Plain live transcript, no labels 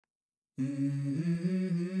Let's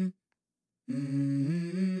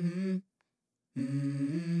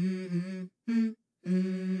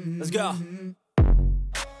go.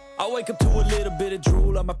 I wake up to a little bit of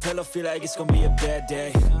drool on my pillow, feel like it's gonna be a bad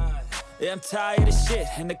day. Yeah, I'm tired of shit,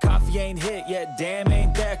 and the coffee ain't hit yet, damn,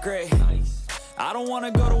 ain't that great. I don't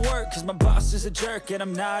wanna go to work, cause my boss is a jerk, and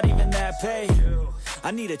I'm not even that paid.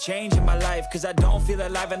 I need a change in my life, cause I don't feel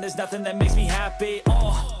alive, and there's nothing that makes me happy.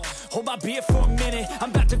 Hold my beer for a minute,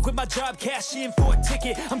 I'm about to quit my job, cash in for a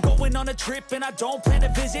ticket. I'm going on a trip and I don't plan to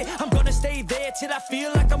visit. I'm gonna stay there till I feel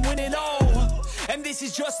like I'm winning, and this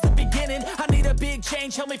is just the beginning. I need a big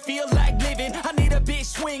change, help me feel like living. I need a big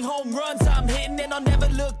swing, home runs I'm hitting, and I'll never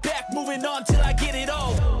look back, moving on till I get it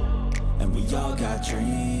all. And we all got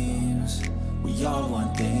dreams, we all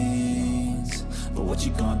want things, but what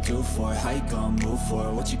you gonna do for it? How you gonna move for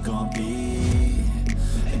it? What you gonna be?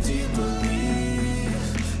 And do you believe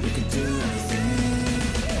you can do anything?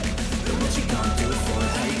 But what you gonna do for it?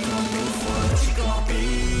 How you gonna move for it? What you gonna be?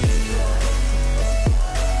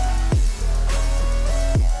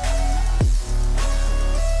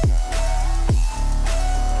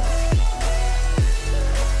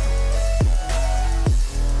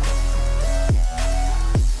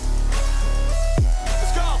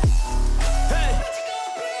 Let's go! Hey!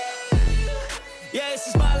 Yeah, this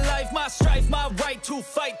is my life, my strife, my right to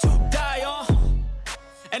fight, to die,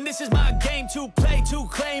 and this is my game to play, to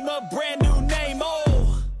claim a brand new name,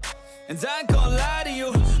 and I ain't gonna lie to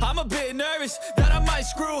you, I'm a bit nervous that I might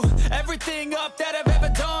screw everything up that I've ever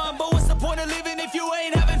done. But what's the point of living if you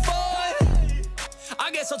ain't having fun? I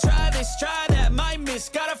guess I'll try this, try that, might miss,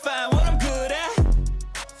 gotta find what I'm good at.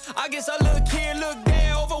 I guess I look here, look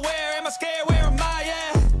there, over where am I scared, where am I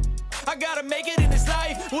at? I gotta make it in this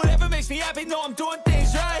life, whatever makes me happy, know I'm doing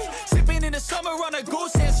things right. Sipping in the summer on a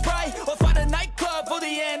goose and Sprite, or find a nightclub for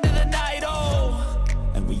the end of the night,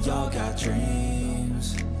 And we all got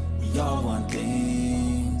dreams, we all want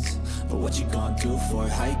things, but what you gonna do for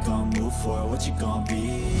it? How you gonna move for it? What you gonna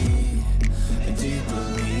be? And do you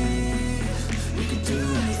believe you can do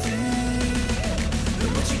anything? But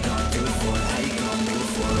what you gonna do for it? How you gonna move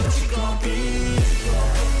for it? What you gonna be?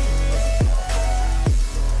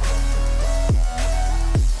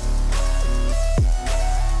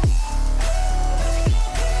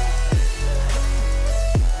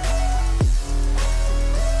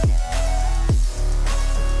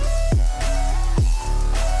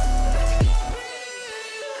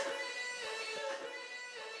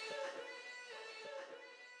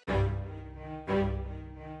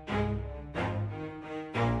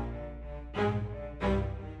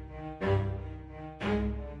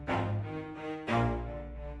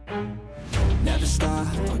 Never stop,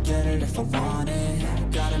 I'll get it if I want it.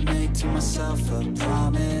 Gotta make to myself a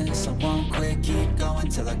promise. I won't quit, keep going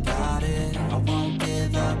till I got it. I won't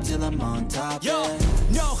give up till I'm on top. Yo,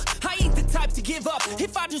 no, I ain't the type to give up.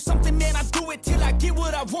 If I do something, man, I do it till I get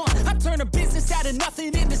what I want. I turn a business out of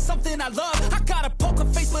nothing into something I love. I got a poker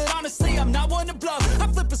face, but honestly, I'm not one to bluff. I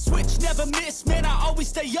flip a switch, never miss, man, I always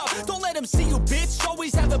stay up. Don't let them see you, bitch,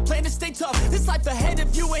 always have a plan to stay tough. This life ahead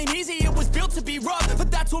of you ain't easy, it was built to be rough.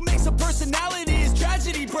 But that's what makes a personality, is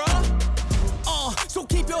tragedy, bruh. So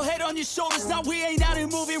keep your head on your shoulders. Now we ain't out here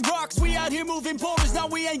moving rocks, we out here moving boulders. Now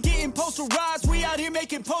we ain't getting posterized, we out here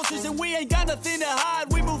making posters. And we ain't got nothing to hide,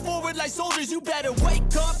 we move forward like soldiers. You better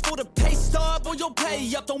wake up for the pay stub, or you'll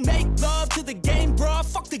pay up. Don't make love to the game, bruh,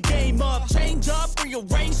 fuck the game up. Change up,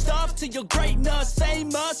 rearrange stuff to your greatness.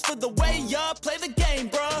 Famous for the way up, play the game,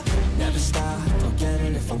 bruh. Never stop, I'll get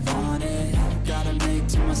it if I want it. Gotta make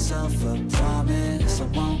to myself a promise. I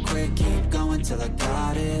won't quit, keep going till I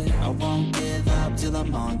got it. I won't give up till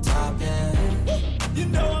I'm on top, yeah. You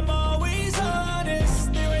know I'm always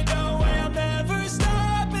honest, there ain't no way I'm ever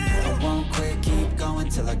stopping. I won't quit, keep going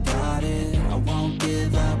till I got it. I won't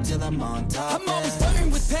give up till I'm on top, I'm always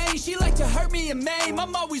flirting with pain, she like to hurt me and maim.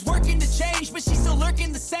 I'm always working to change, but she's still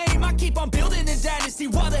lurking the same. I keep on building a dynasty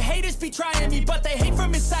while the haters be trying me. But they hate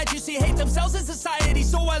from inside, you see, hate themselves in society.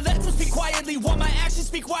 So I let them speak quietly while my actions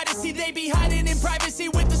speak wider. See, they be hiding in privacy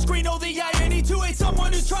with the screen, oh the irony. To hate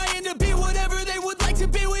someone who's trying to be whatever they would like to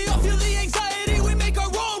be. We all feel the anxiety, we make our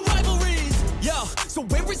own rivalries. Yo, so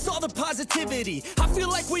where is all the positivity? I feel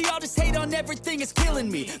like we all just hate on everything, it's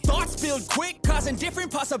killing me. Thoughts build quick, causing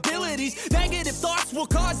different possibilities. Negative thoughts will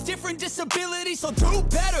cause different disabilities. So do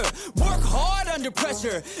better, work hard under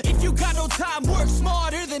pressure. If you got no time, work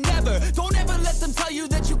smarter than ever. Don't ever let them tell you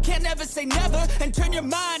that you can't never say never. And turn your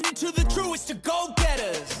mind into the truest to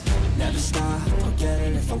go-getters. Never stop, I'll get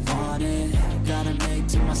it if I want it. Gotta make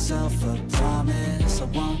to myself a promise. I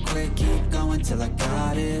won't quit, keep going till I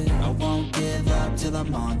got it. I won't give up till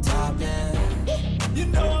I'm on top, yeah. You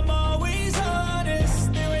know I'm always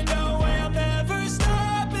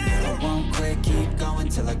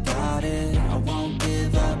till I got it. I won't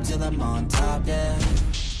give up till I'm on top, yeah.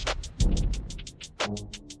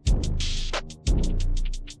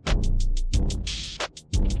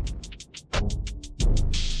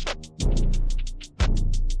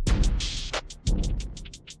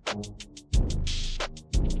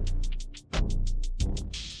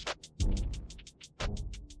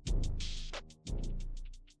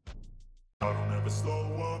 I don't ever slow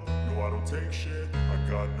up, no I don't take shit. I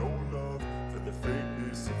got no love for the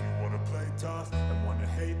fakeness. If you wanna play tough and wanna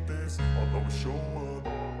hate this, I'll always show up.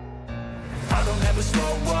 I don't ever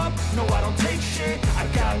slow up, no I don't take shit. I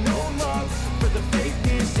got no love for the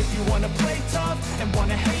fakeness. If you wanna play tough and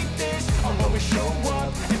wanna hate this, I'll always show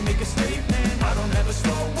up and make a statement. I don't ever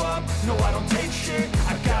slow up, no I don't take shit.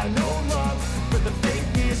 I got no love for the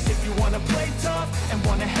fakeness. If you wanna play tough and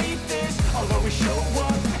wanna hate this, I'll always show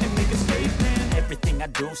up and make a statement. Everything I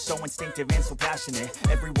do so instinctive and so passionate.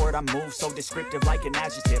 Every word I move so descriptive like an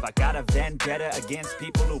adjective. I got a vendetta against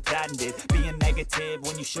people who patented being negative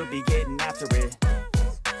when you should be getting after it.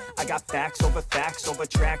 I got facts over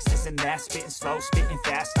tracks, this and that. Spitting slow, spitting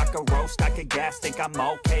fast. I could roast, I could gas. Think I'm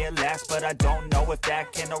okay at last, but I don't know if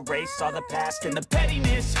that can erase all the past. And the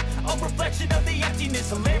pettiness, a reflection of the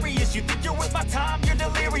emptiness. Hilarious, you think you're worth my time, you're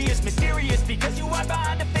delirious. Mysterious, because you hide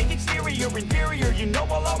behind a fake exterior. Inferior, you know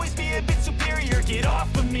I'll always be a bit superior. Get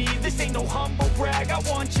off of me, this ain't no humble brag. I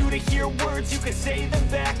want you to hear words, you can say them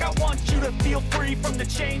back. I want you to feel free from the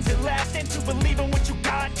chains at last, and to believe in what you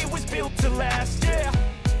got, it was built to last, yeah.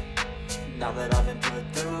 Now that I've been put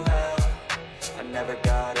through hell, I never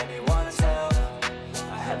got anyone's help.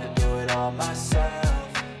 I had to do it all myself.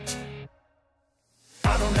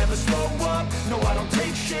 I don't ever slow up, no I don't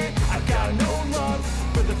take shit. I got no love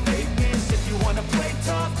for the fakeness. If you wanna play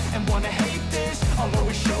tough and wanna hate this, I'll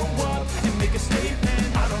always show up and make a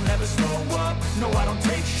statement. I don't ever slow up, no I don't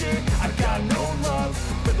take shit. I got no love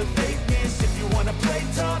for the fakeness. If you wanna play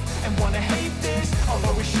tough and wanna hate this, I'll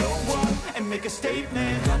always show up and make a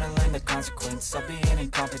statement. Gonna learn the consequence of being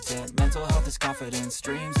incompetent. Mental health is confidence,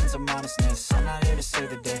 dreams and some honestness. I'm not here to save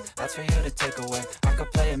the day, that's for you to take away. I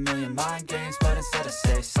could play a million mind games, but instead I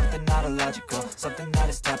say something not illogical, something that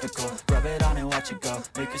is topical. Rub it on and watch it go,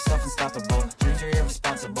 make yourself unstoppable. Dreams are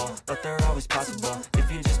irresponsible, but they're always possible.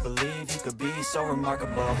 If you just believe, you could be so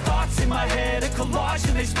remarkable. Thoughts in my head, a collage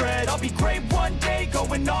and they spread. I'll be great one day,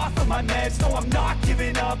 going off of my meds. No, I'm not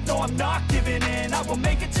giving up, no, I'm not giving in. I will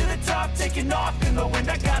make it to the top, taking off in the wind.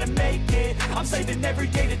 I gotta make it, I'm saving every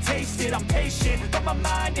day to taste it. I'm patient, but my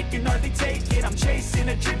mind, it can hardly take it. I'm chasing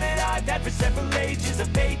a dream that I've had for several ages. A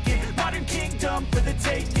vacant, modern kingdom for the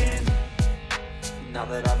taking. Now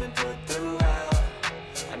that I've been put through hell,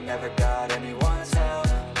 I never got anyone's help.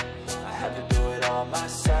 I had to do it all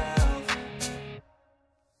myself.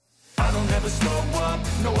 I don't ever slow up,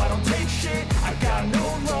 no I don't take shit. I got no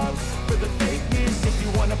love for the fakeness. If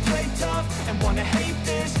you wanna play tough and wanna hate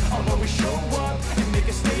this, I'll always show up and make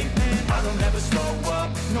a statement. I don't ever slow up,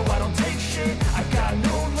 no I don't take shit. I got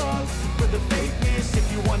no love for the fakeness.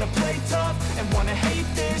 If you wanna play tough and wanna hate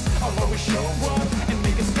this, I'll always show up and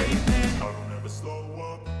make a statement. I don't ever slow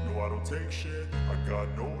up, no I don't take shit. I got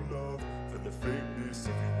no love for the fakeness.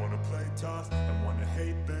 If you wanna play tough and wanna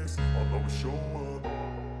hate this, I'll always show up.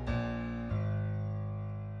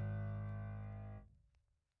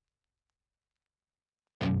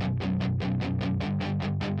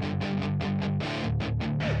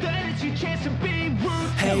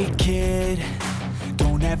 Hey kid,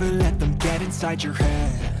 don't ever let them get inside your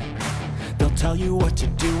head. They'll tell you what to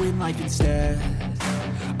do in life instead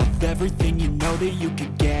of everything you know that you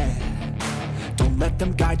could get. Don't let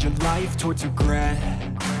them guide your life towards regret.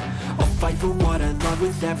 I'll fight for what I love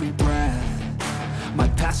with every breath. My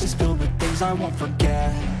past is filled with things I won't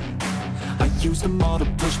forget. I use them all to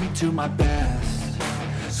push me to my best.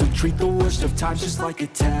 So treat the worst of times just like a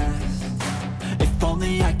test. If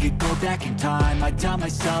only I could go back in time, I'd tell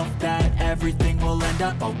myself that everything will end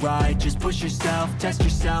up alright. Just push yourself, test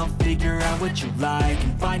yourself, figure out what you like,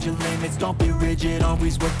 and find your limits, don't be rigid,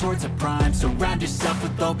 always work towards a prime. Surround yourself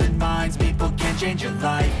with open minds, people can change your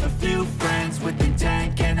life. A few friends with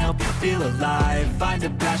intent can help you feel alive. Find a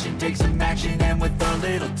passion, take some action, and with a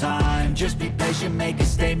little time, just be patient, make a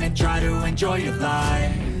statement, try to enjoy your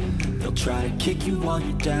life. They'll try to kick you while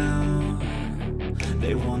you're down.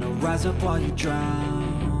 They wanna rise up while you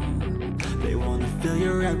drown. They wanna fill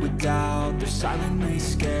your head with doubt. They're silently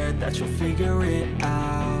scared that you'll figure it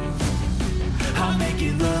out. I'll make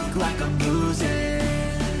it look like I'm losing,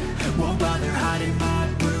 won't bother hiding my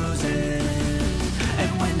bruises. And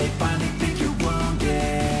when they finally think you're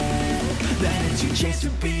wounded, then it's your chance to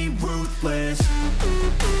be ruthless.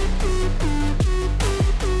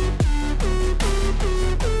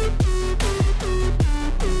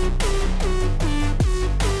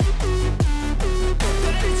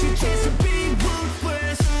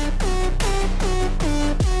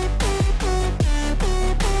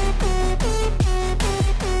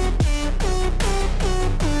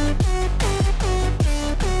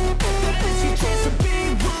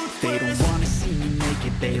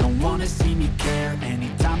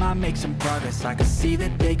 I make some progress, I can see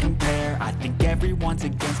that they compare. I think everyone's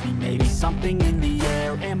against me, maybe something in the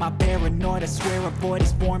air. Am I paranoid? I swear a void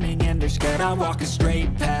is forming and they're scared. I walk a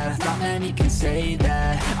straight path, not many can say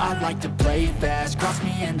that. I like to play fast, cross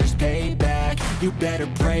me and there's payback. You better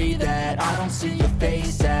pray that I don't see your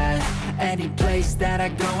face at any place that I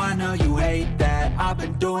go. I know you hate that. I've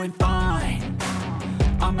been doing fine,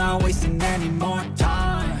 I'm not wasting any more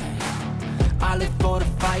time. I live for the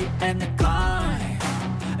fight and the climb,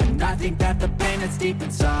 and I think that the pain that's deep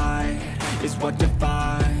inside is what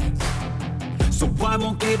defines. So I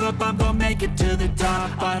won't give up, I'm gonna make it to the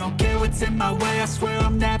top. I don't care what's in my way, I swear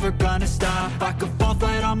I'm never gonna stop. I could fall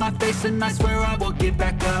flat on my face and I swear I will get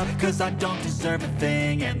back up, cause I don't deserve a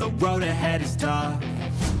thing and the road ahead is tough.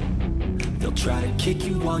 They'll try to kick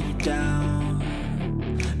you while you're down,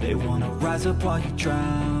 they wanna rise up while you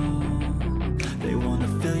drown. They wanna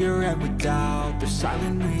fill your head with doubt, they're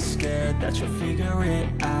silently scared that you'll figure it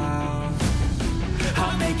out.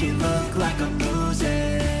 I'll make it look like I'm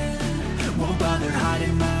losing, won't bother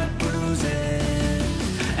hiding my bruises.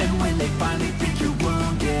 And when they finally think you're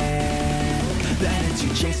wounded, then it's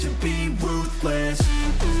your chance to be ruthless.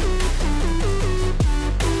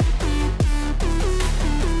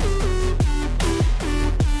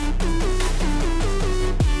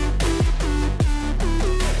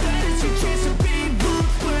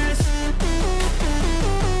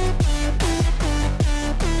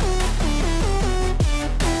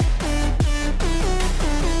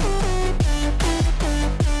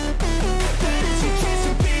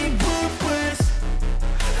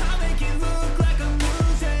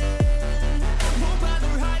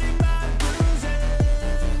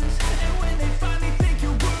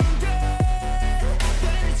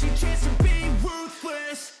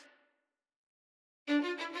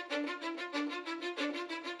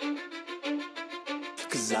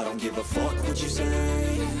 Cause I don't give a fuck what you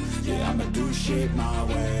say. Yeah, I'ma do shit my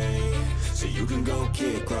way. So you can go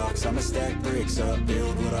kick rocks, I'ma stack bricks up,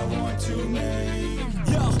 build what I want to make.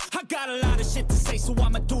 Yo, I got a lot of shit to say, so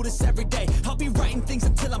I'ma do this every day. I'll be writing things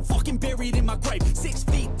until I'm fucking buried in my grave. 6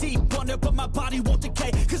 feet deep under, but my body won't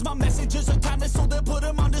decay. Cause my messages are timeless, so they'll put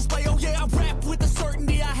them on display. Oh yeah, I rap with a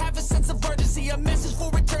certainty, I have a sense of urgency. A message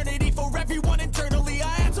for eternity, for everyone internally.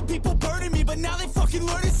 I had some people burning me, but now they fucking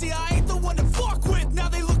learn to see I ain't the one to fuck with. Now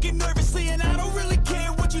they looking nervously, and I don't really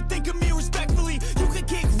care what you think of me respectfully. You can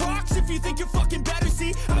kick rocks if you think you're fucking better,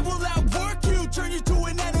 see. I will outwork you, turn you to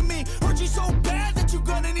an enemy. Hurt you so bad that you're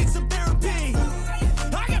gonna need some therapy.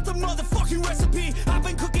 I got the motherfucking recipe, I've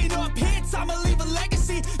been cooking up hits, I'ma leave a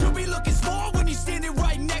legacy. You'll be looking small when you're standing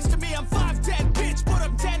right next to me. I'm 5'10", bitch, but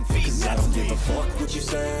I'm 10 feet next to me. I don't give a fuck what you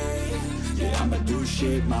say. Yeah, I'ma do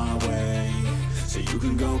shit my way. So you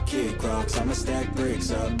can go kick rocks, I'ma stack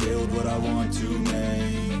bricks up, build what I want to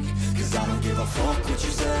make. Cause I don't give a fuck what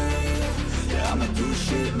you say. Yeah, I'ma do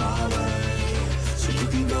shit my way. So you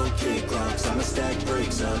can go kick rocks, I'ma stack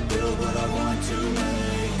bricks up, build what I want to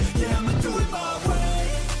make. Yeah, I'ma do it my way.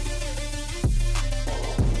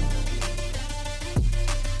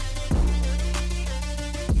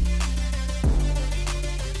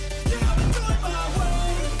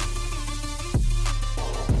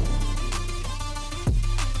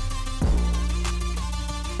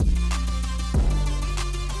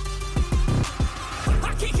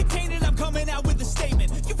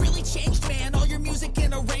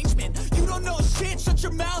 Shut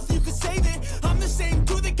your mouth, you can save it. I'm the same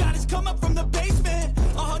dude that got his come up from the basement.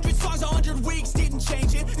 100 songs, 100 weeks, didn't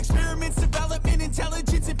change it. Experiments, development,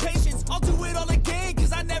 intelligence, and patience. I'll do it all again,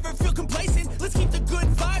 cause I never feel complacent. Let's keep the good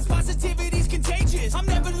vibes, positivity's contagious. I'm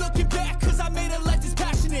never looking back, cause I made a life that's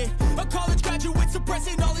passionate. A college graduate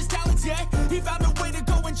suppressing all his talents, yeah. He found a way to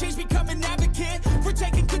go and change, become an advocate. For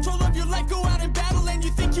taking control of your life, go out and battle. And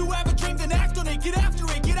you think you have a dream, then act on it. Get after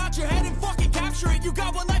it, get out your head and fucking capture it. You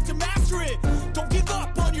got one life to master it. Don't give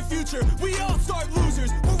up on your future, we all start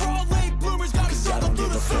losers. We're all late bloomers, gotta struggle through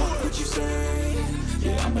the sewer. Fuck what you say.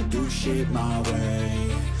 Yeah, I'ma do shit my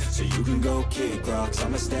way. So you can go kick rocks,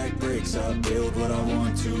 I'ma stack bricks up, build what I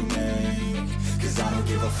want to make. Cause I don't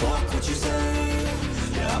give a fuck what you say.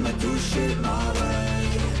 Yeah, I'ma do shit my way.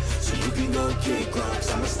 So you can go kick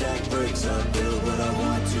rocks, I'ma stack bricks up, build what I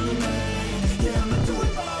want to make. Yeah, I'ma do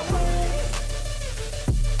it my way.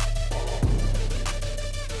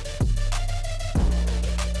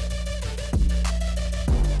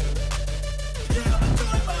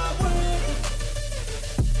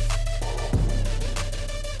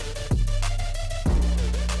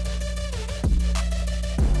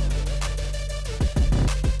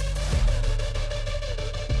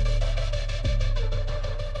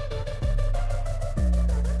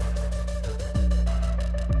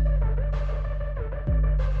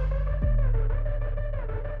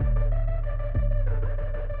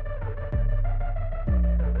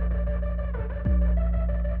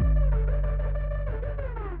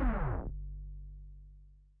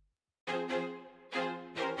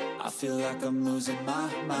 feel like I'm losing my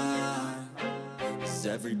mind. Is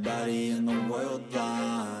everybody in the world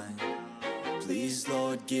blind? Please,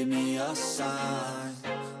 Lord, give me a sign,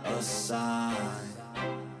 a sign.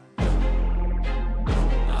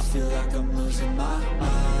 I feel like I'm losing my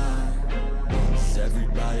mind. Is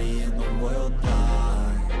everybody in the world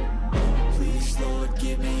blind? Please, Lord,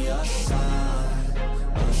 give me a sign,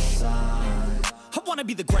 a sign. I wanna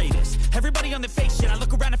be the greatest. Everybody on the fake shit. I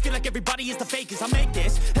look around and feel like everybody is the fakest. I make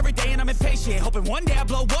this every day and I'm impatient, hoping one day I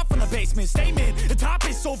blow up from the basement. Statement, the top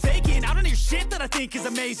is so vacant. I don't hear shit that I think is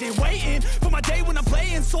amazing. Waiting for my day when I'm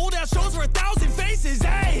playing sold out shows for 1,000 faces.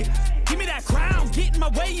 Hey, give me that crown, get in my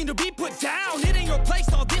way and to be put down. It ain't your place,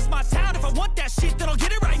 all this my town. If I want that shit, then I'll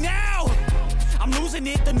get it right now. I'm losing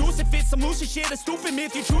it, the noose it fits, I'm losing shit. A stupid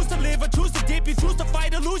myth, you choose to live or choose to dip. You choose to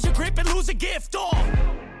fight or lose your grip and lose a gift.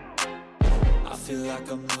 I feel like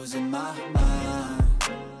I'm losing my mind.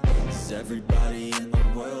 Is everybody in the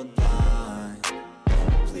world blind?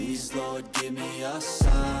 Please, Lord, give me a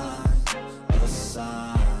sign, a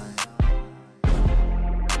sign.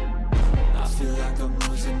 I feel like I'm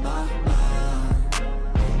losing my mind.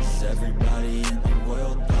 Is everybody in the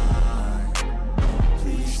world blind?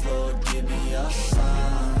 Please, Lord, give me a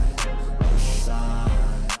sign, a sign.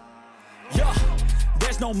 Yeah.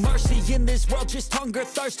 There's no mercy in this world, just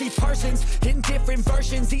hunger-thirsty persons in different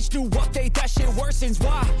versions, each new update, that shit worsens.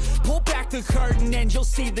 Why? Pull back the curtain and you'll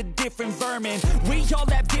see the different vermin. We all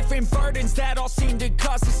have different burdens that all seem to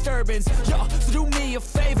cause disturbance. Yo, so do me a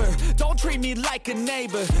favor, don't treat me like a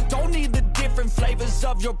neighbor. Don't need the different flavors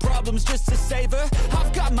of your problems just to savor.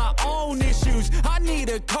 I've got my own issues, I need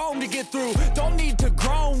a comb to get through. Don't need to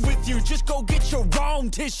groan with you, just go get your own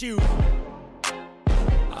tissue.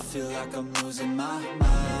 I feel like I'm losing my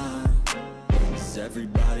mind. Is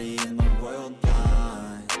everybody in the world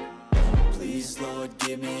blind? Please, Lord,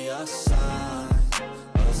 give me a sign,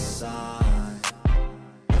 a sign.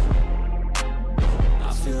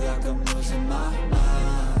 I feel like I'm losing my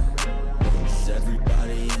mind. Is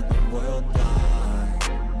everybody in the world blind?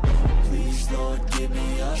 Please, Lord, give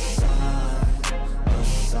me a sign, a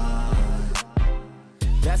sign.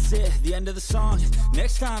 That's it, the end of the song.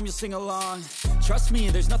 Next time you'll sing along. Trust me,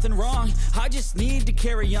 there's nothing wrong. I just need to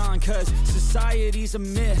carry on, cause society's a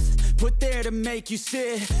myth put there to make you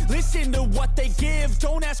sit. Listen to what they give.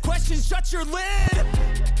 Don't ask questions, shut your lid.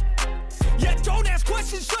 Yeah, don't ask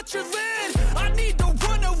questions, shut your lid. I need to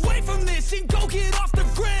run away from this and go get off the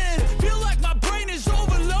grid. Feel like my brain is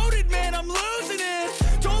overloaded, man, I'm losing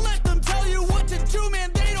it. Don't let them tell you what to do,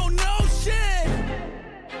 man, they don't know shit.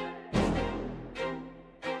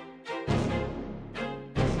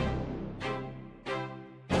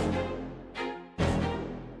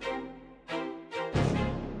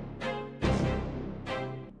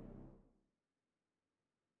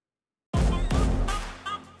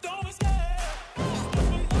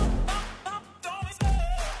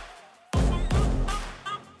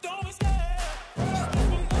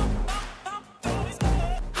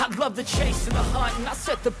 Love the chase and the hunt, and I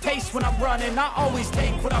set the pace when I'm running. I always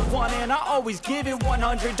take what I want and I always give it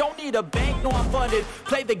 100. Don't need a bank, no I'm funded.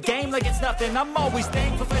 Play the game like it's nothing. I'm always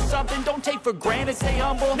thankful for something. Don't take for granted, stay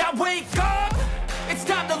humble. Now wake up! It's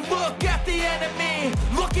time to look at the enemy.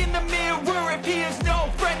 Look in the mirror if he is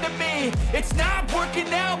no friend to me. It's not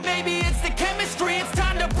working out, maybe it's the chemistry. It's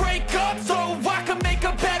time to break up so I can make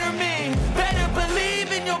a better me. Better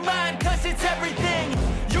believe in your mind, cause it's everything.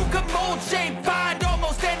 You can mold, shape, find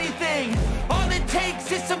almost anything. All it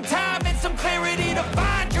takes is some time and some clarity to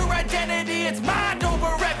find your identity. It's mind over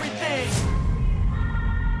everything.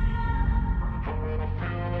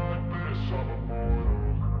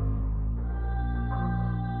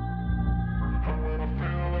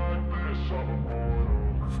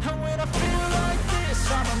 And when I feel like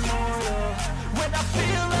this, I'm immortal.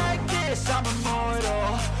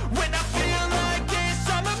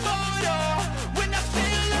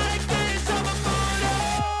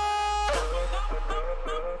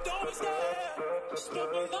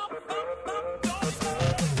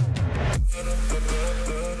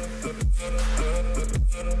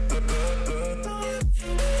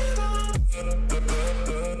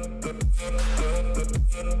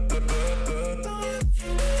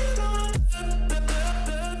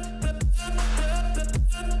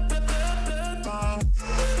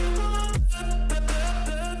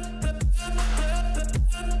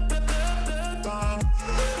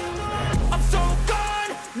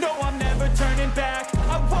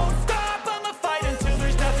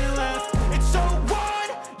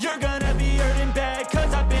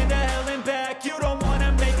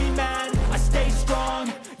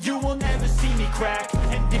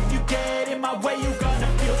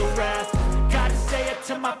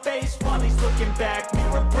 looking back,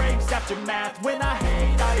 mirror breaks, aftermath. When I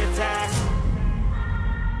hate, I attack.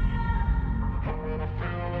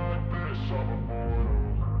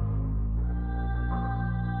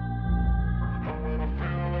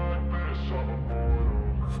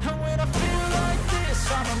 And when I feel like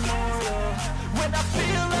this, I'm immortal. When I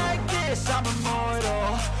feel like this, I'm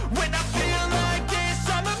immortal. When I feel like this,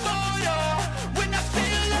 I'm immortal. When I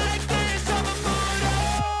feel like this, I'm immortal.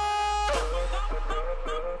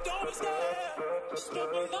 Don't stop, just give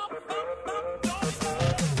me up, don't stop.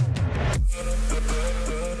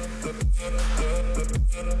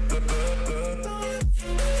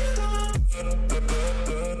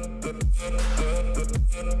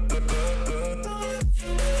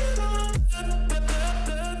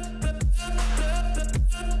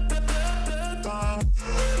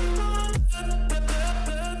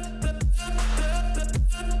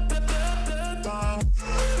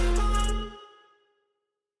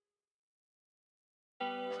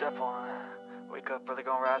 Step 1, wake up early,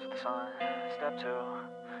 gonna rise with the sun. Step 2,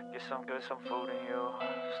 get some good, some food in you.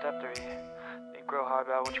 Step 3, think real hard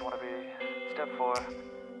about what you wanna be. Step 4,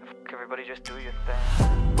 everybody just do your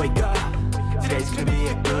thing. Wake up, today's gonna be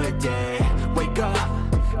a good day. Wake up,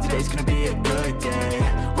 today's gonna be a good day.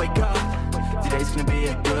 Wake up, today's gonna be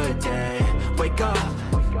a good day. Wake up,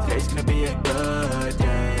 today's gonna be a good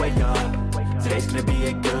day. Wake up, today's gonna be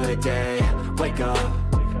a good day. Wake up,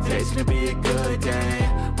 today's gonna be a good day.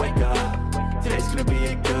 Wake up, today's gonna be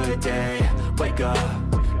a good day. Wake up,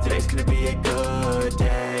 today's gonna be a good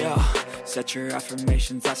day. Yo, set your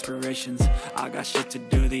affirmations, aspirations. I got shit to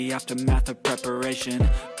do, the aftermath of preparation.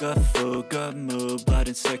 Good food, good mood, blood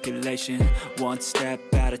in circulation. One step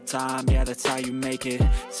at a time, yeah, that's how you make it.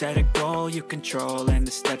 Set a goal you control and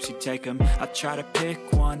the steps you take them. I try to pick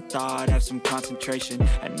one thought, have some concentration.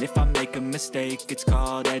 And if I make a mistake, it's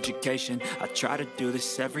called education. I try to do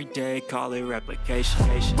this every day, call it replication.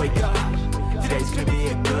 Wake up, today's gonna be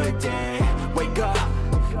a good day. Wake up,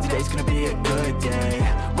 today's gonna be a good day.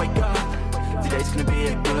 Wake up, today's gonna be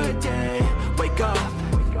a good day. Wake up,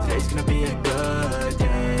 today's gonna be a good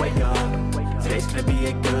day. Wake up, today's gonna be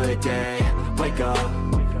a good day. Wake up,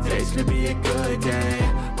 today's gonna be a good day.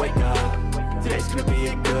 Wake up, today's gonna be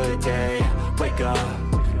a good day. Wake up,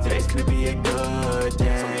 today's gonna be a good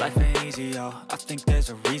day. So life ain't easy, yo, I think there's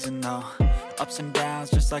a reason though. Ups and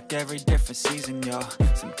downs, just like every different season, yo.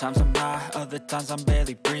 Sometimes I'm high, other times I'm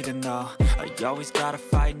barely breathing, though. I always gotta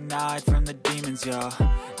fight and hide from the demons, yo.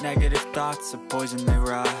 Negative thoughts are poison, they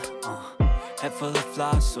rot. Head full of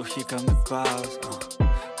flies, so here come the clouds.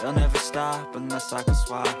 They'll never stop unless I can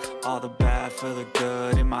swap all the bad for the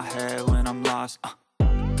good in my head when I'm lost.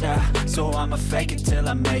 Yeah, so I'ma fake it till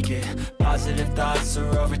I make it. Positive thoughts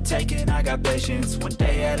are overtaken, I got patience. One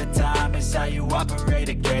day at a time is how you operate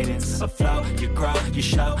a cadence. A flow, you grow, you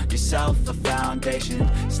show yourself a foundation.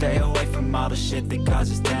 Stay away from all the shit that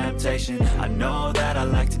causes temptation. I know that I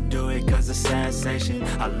like to do it cause of sensation.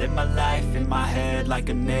 I live my life in my head like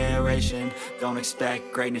a narration. Don't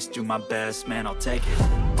expect greatness, do my best, man, I'll take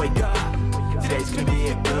it. Wake up, today's gonna be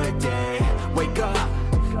a good day. Wake up,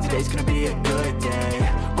 today's gonna be a good day.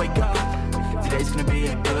 Wake up, today's gonna be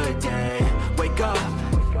a good day. Wake up,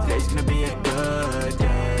 today's gonna be a good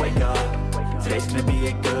day. Wake up, today's gonna be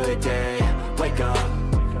a good day. Wake up,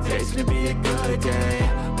 today's gonna be a good day.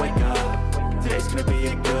 Wake up, today's gonna be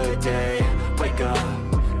a good day. Wake up,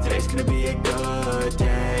 today's gonna be a good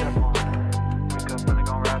day. Wake up, really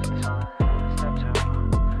gonna rise with the sun. Step 2,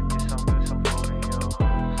 get some good, some food in you.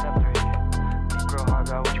 Step 3, think real hard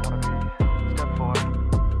about what you wanna be. Step 4,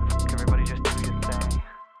 everybody just do your thing.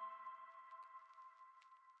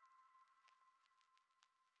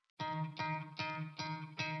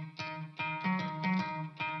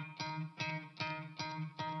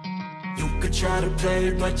 You could try to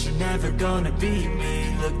play, but you're never gonna beat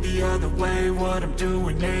me. Look the other way, what I'm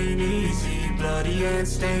doing ain't easy. Bloody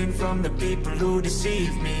hands stained from the people who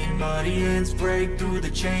deceive me. Muddy hands break through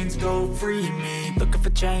the chains, go free me. Looking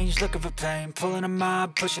for change, looking for pain. Pulling a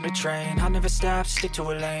mob, pushing a train. I'll never stop, stick to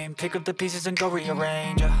a lane. Pick up the pieces and go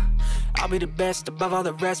rearrange. I'll be the best above all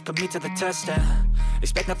the rest, put me to the test and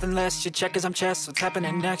expect nothing less, you check as I'm chess, what's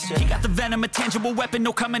happening next, yeah. He got the venom, a tangible weapon,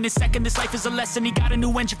 no coming in second. This life is a lesson, he got a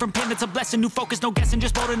new engine from pain, that's a blessing. New focus, no guessing,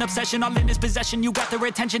 just bold and obsession. All in his possession, you got their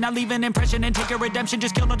attention. I'll leave an impression and take a redemption.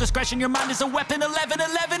 Just kill, no discretion, your mind is a weapon.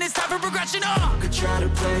 11-11, it's time for progression, You could try to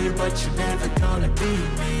play, but you're never gonna beat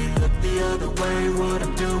me. Look the other way, what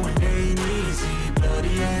I'm doing ain't easy. Bloody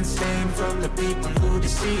hands stained from the people who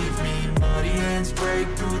deceive me. Muddy hands break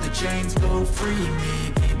through the chains, go free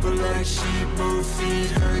me. People like sheep move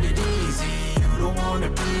feet, hurt it easy. You don't wanna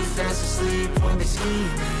be fast asleep when they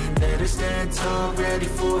scheming. Better stand tall, ready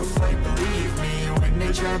for a fight, believe me.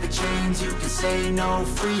 try the chains, you can say no,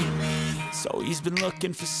 free me. So he's been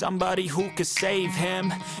looking for somebody who could save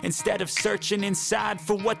him, instead of searching inside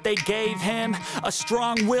for what they gave him. A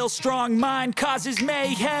strong will, strong mind causes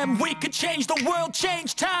mayhem. We could change the world,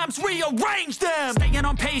 change times, rearrange them. Staying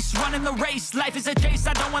on pace, running the race. Life is a chase,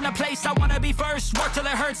 I don't want a place, I wanna be first. Work till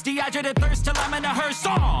it hurts, dehydrated thirst till I'm in a hearse.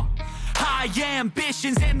 High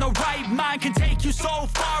ambitions and the right mind can take you so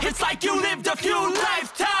far. It's like you lived a few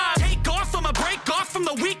lifetimes. Take off from a break off from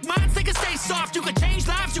the weak minds, they can stay soft. You can change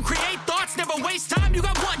lives, you create thoughts, never waste time. You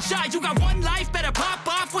got one shot, you got one life, better pop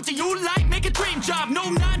off. What do you like? Make a dream job. No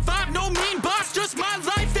 9-5, no mean boss, just my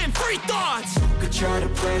life and free thoughts. You could try to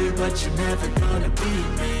play, but you're never gonna beat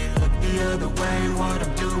me. Look the other way, what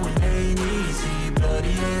I'm doing ain't easy.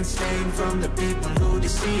 Bloody hands stained from the people who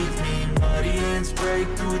deceive me. Muddy hands break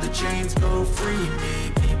through the chains, go free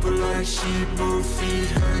me. People like sheep move feet,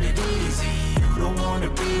 hurt it easy. You don't wanna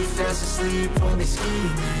be fast asleep when they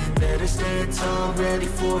scheming. Better stand tall, ready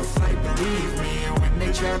for a fight, believe me. When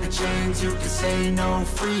they try the chains, you can say no,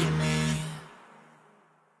 free me.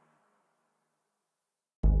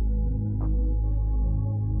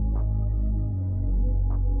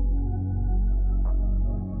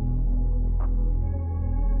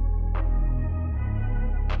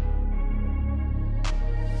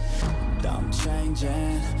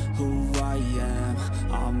 Changing who I am,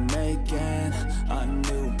 I'm making a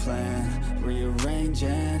new plan,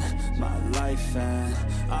 rearranging my life and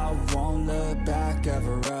I won't look back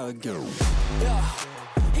ever again.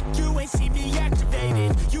 You ain't see me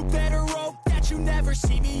activated, you better hope that you never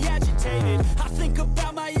see me agitated. I think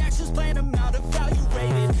about my actions, plan them out,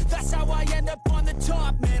 evaluated. That's how I end up on the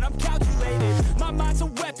top, man, I'm calculated. My mind's a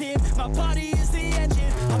weapon, my body is the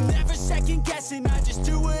engine. I'm never second guessing, I just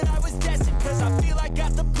do what I was destined. Cause I feel I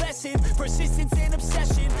got the blessing, persistence and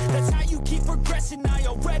obsession. That's how you keep progressing, I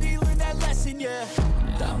already learned that lesson, yeah.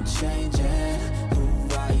 I'm changing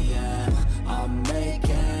who I am, I'm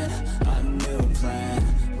making a new plan,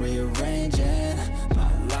 rearranging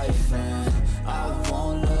my life and I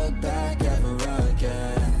won't look back ever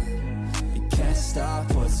again. You can't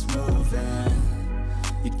stop what's moving,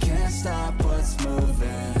 you can't stop what's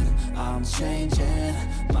moving. I'm changing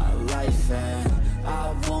my life and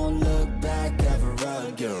I won't look back ever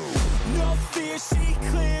again. No fear, see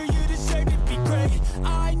clear, you deserve to be great.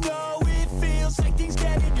 I know it feels like things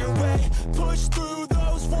get in your way. Push through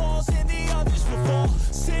those walls and the others will fall.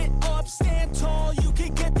 Sit up, stand tall, you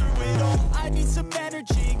can get through it all. I need some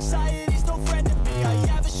energy, anxiety's no friend to me. I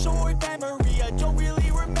have a short memory, I don't really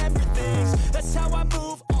remember things. That's how I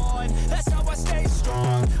move on, that's how I stay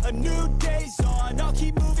strong. A new day's on, I'll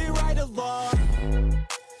keep moving right along.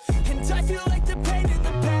 And I feel like the pain in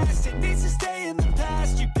the past, it needs to stay in the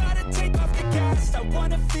past. You gotta take off the cast. I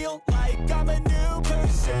wanna feel like I'm a new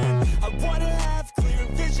person. I wanna have clear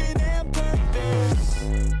vision and purpose.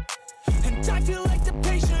 And I feel like the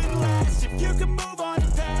pain shouldn't last. If you can move on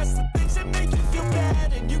and past the things that make you feel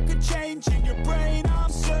bad, and you can change in your brain, I'm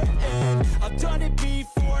certain. I've done it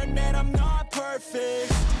before and man, I'm not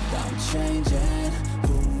perfect. I'm changing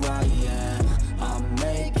who I am, I'm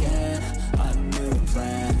making a new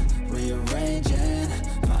plan, rearranging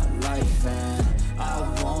my life and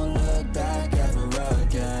I won't look back ever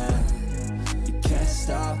again. You can't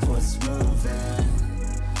stop what's moving,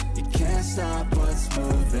 you can't stop what's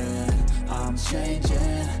moving. I'm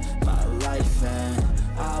changing my life and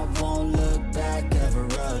I won't look back ever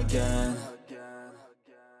again.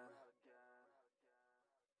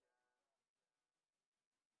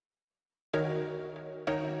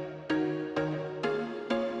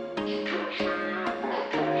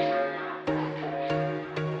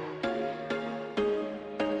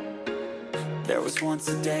 There was once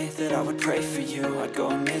a day that I would pray for you. I'd go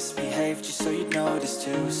and misbehave just so you'd notice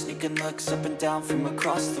too. Sneaking looks up and down from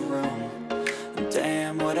across the room. And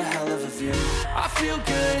damn, what a hell of a view. I feel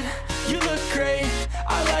good, you look great,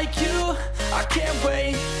 I like you, I can't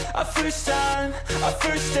wait. A first time, a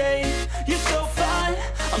first date, you're so fine,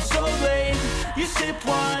 I'm so late. You sip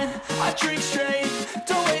wine, I drink straight,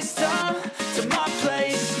 don't waste time to my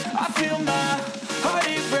place. I feel my heart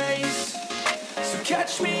erase, so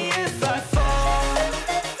catch me if I fall.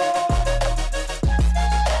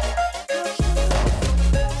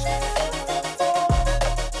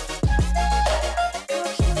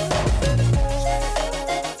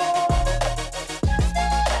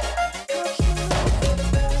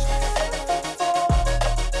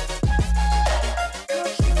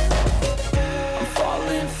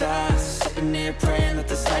 Praying that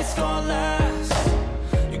this night's gonna last.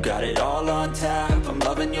 You got it all on tap, I'm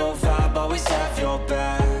loving your vibe, always have your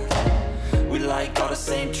back. We like all the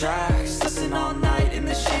same tracks, listen all night in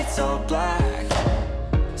the sheets all black.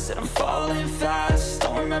 Said I'm falling fast,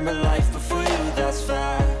 don't remember life before you, that's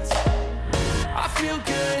fact. I feel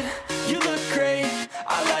good, you look great,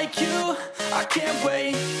 I like you, I can't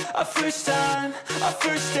wait. A first time, a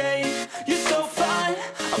first date, you're so fine,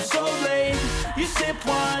 I'm so late. You sip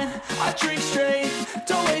wine, I drink straight,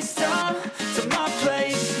 don't waste time to my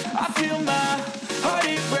place. I feel my heart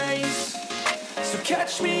erase, so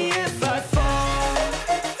catch me if I fall.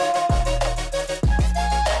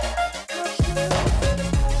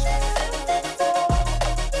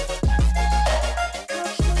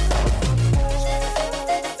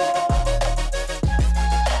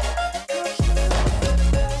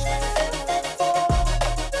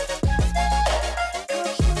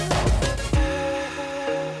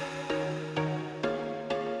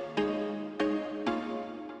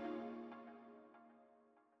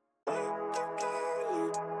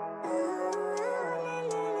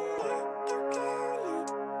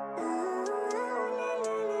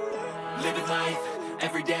 Living life,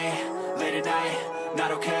 every day, late at night,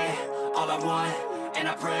 not okay. All I want, and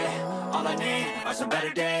I pray, all I need are some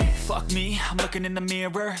better days. Fuck me, I'm looking in the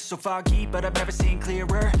mirror, so foggy, but I've never seen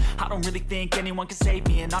clearer. I don't really think anyone can save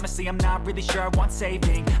me, and honestly I'm not really sure I want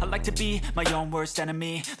saving. I like to be my own worst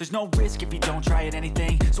enemy. There's no risk if you don't try at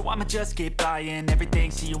anything, so I'ma just get buying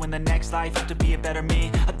everything. See you in the next life, have to be a better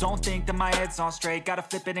me. I don't think that my head's on straight, gotta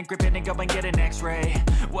flip it and grip it and go and get an x-ray.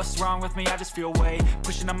 What's wrong with me? I just feel weight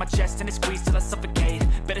pushing on my chest and it squeezes till I suffocate.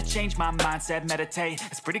 Better change my mindset, meditate.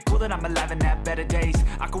 It's pretty cool that I'm alive and have better days.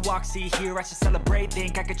 I could walk, see, hear, I should celebrate.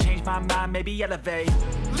 Think I could change my mind, maybe elevate.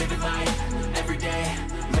 Living life, every day,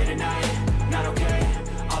 late at night, not okay.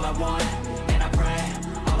 All I want, and I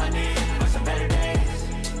pray, all I need are some better days.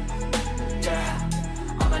 Yeah,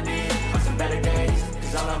 all I need are some better days.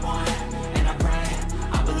 Cause all I want, and I pray,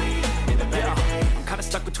 I believe in the better days. I'm kinda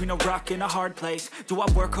stuck between a rock and a hard place. Do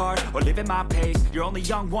I work hard or live at my pace? You're only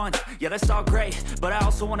young once, yeah that's all great, but I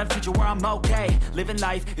also want a future where I'm okay. Living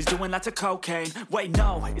life is doing lots of cocaine. Wait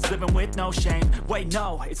no, it's living with no shame. Wait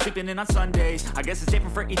no, it's sleeping in on Sundays. I guess it's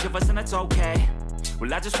different for each of us and that's okay.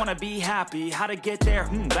 Well I just wanna be happy, how to get there?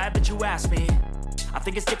 Glad that you asked me. I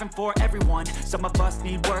think it's different for everyone. Some of us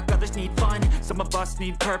need work, others need fun. Some of us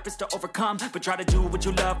need purpose to overcome. But try to do what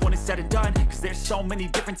you love when it's said and done, cause there's so many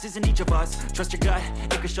differences in each of us. Trust your gut,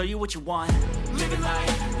 it can show you what you want. Living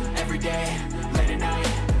life, every day, late at night,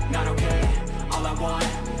 not okay. All I want,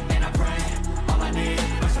 and I pray, all I need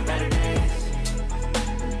are some better days.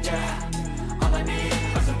 Yeah, all I need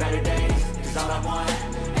are some better days. Cause all I want,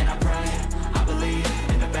 and I pray, I believe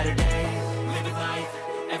in the better days. Living life,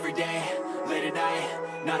 every day, late at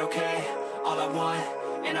night, not okay. All I want,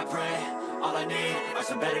 and I pray, all I need are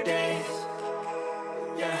some better days.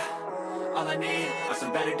 Yeah, all I need are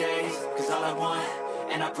some better days. Cause all I want,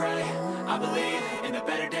 and I pray, I believe in the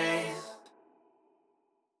better days.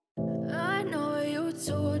 I know you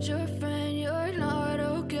told your friend you're not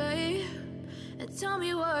okay, and tell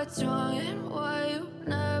me what's wrong and why you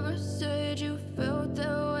never said you felt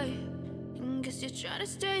that way. And guess you're trying to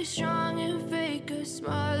stay strong and fake a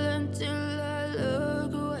smile until I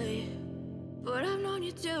look away. But I've known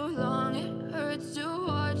you too long, it hurts to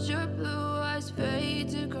watch your blue eyes fade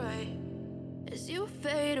to gray as you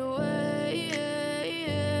fade away.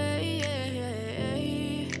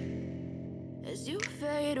 As you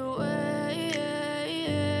fade away.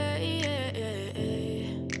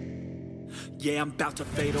 Yeah, I'm about to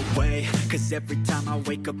fade away, cause every time I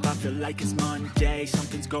wake up I feel like it's Monday.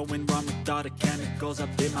 Something's going wrong with all the chemicals up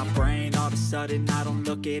in my brain. All of a sudden I don't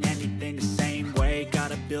look at anything the same way.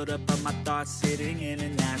 Got a buildup of my thoughts sitting in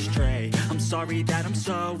an ashtray. I'm sorry that I'm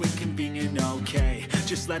so inconvenient, okay.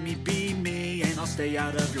 Just let me be me and I'll stay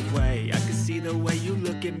out of your way. I can see the way you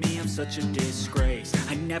look at me, I'm such a disgrace.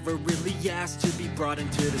 I never really asked to be brought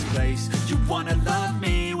into this place. You wanna love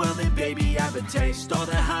me? Well then baby I have a taste. All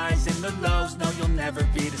the highs and the lows, no you'll never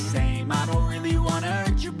be the same. I don't really wanna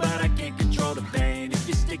hurt you but I can't control the pain. If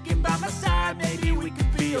you're sticking by my side maybe we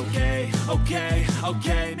could be okay.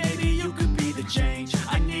 Okay, maybe you could be the change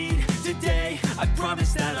I need today. I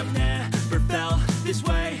promise that I've never felt this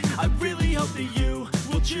way. I really hope that you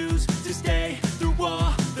will choose to stay through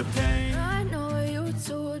all the pain. I know you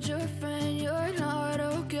told your friend you're not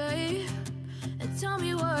okay, and tell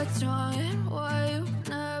me what's wrong and why you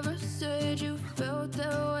never said you felt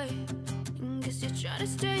that way. And guess you're trying to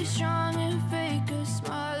stay strong and fake a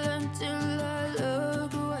smile until I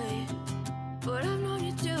look away. But I've known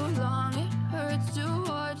you too long, it hurts to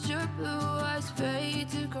watch your blue eyes fade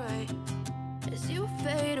to gray as you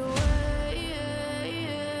fade away.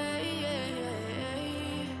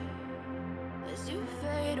 As you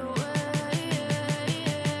fade away.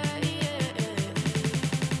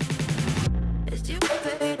 As you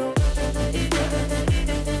fade away.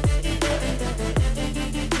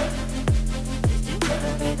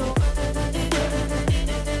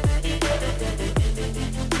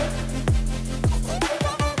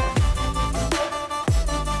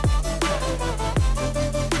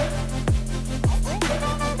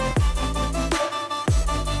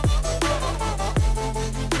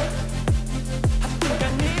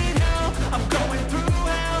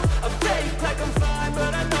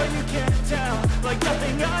 you can't tell. Like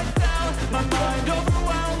nothing I felt, my mind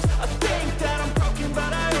overwhelms. I think that I'm broken,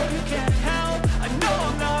 but I hope you can't help. I know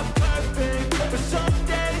I'm not perfect, but some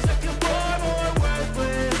days I feel far more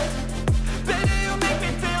worthless. Baby, you make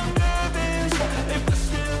me feel nervous. If I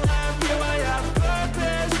still have you, I have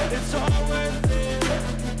purpose. It's all worth it.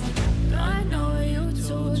 I know you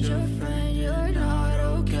told your friend you're not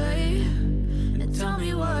okay, and tell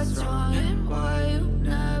me what's wrong and why you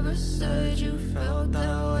never said you felt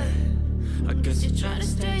that way. I guess you're trying to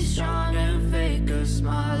stay strong and fake a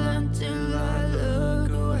smile until I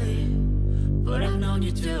look away. But I've known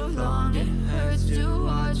you too long, it hurts to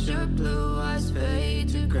watch your blue eyes fade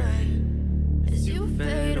to gray as you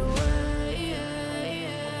fade away.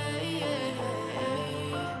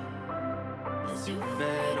 As you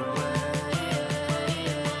fade away.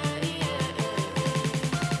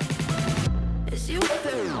 As you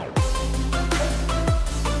fade away.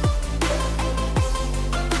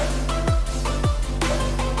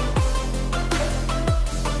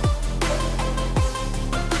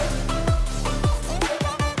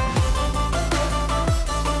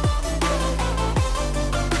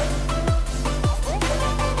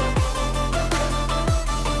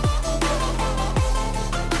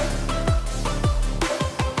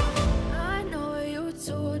 I know you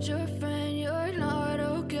told your friend you're not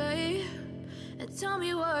okay, and tell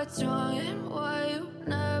me what's wrong and why you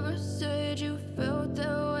never said you felt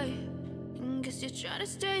that way. And guess you're trying to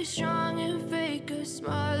stay strong and fake a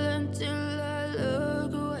smile until I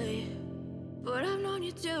look away. But I've known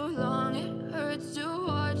you too long, it hurts to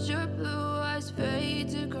watch your blue eyes fade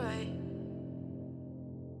to gray.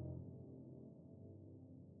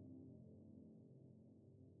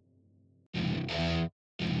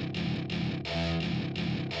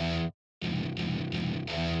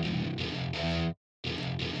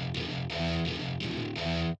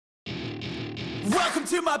 Welcome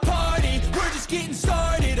to my party, we're just getting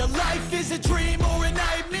started. A life is a dream or a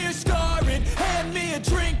nightmare scarring. Hand me a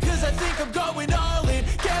drink cause I think I'm going all in.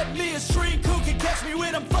 Get me a shrink who can catch me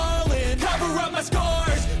when I'm falling. Cover up my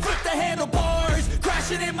scars, flip the handlebars,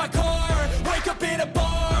 crashing in my car, wake up in a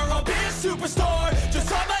bar. I'll be a superstar,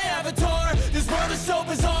 just on my avatar. This world is so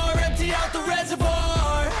bizarre, empty out the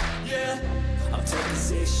reservoir. Yeah, I'm taking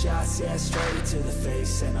 6 shots, yeah, straight to the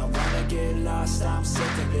face. And I wanna get lost, I'm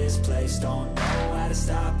sick of this place. Don't know how to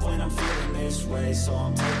stop when I'm feeling this way. So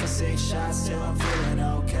I'm taking 6 shots till I'm feeling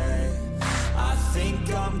okay. I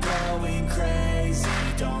think I'm going crazy,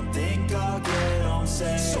 don't think I'll get home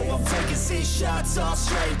safe. So I'm taking 6 shots, all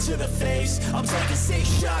straight to the face. I'm taking 6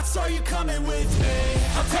 shots, are you coming with me?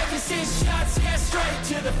 I'm taking 6 shots, yeah, straight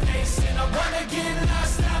to the face. And I wanna get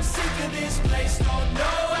lost, I'm sick of this place. Don't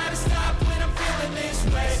know how to stop when I'm feeling this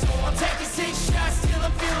way. So I'm taking 6 shots till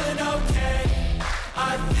I'm feeling okay.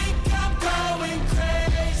 I think I'm going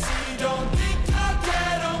crazy, don't think I'll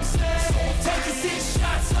get home safe. So I'm taking 6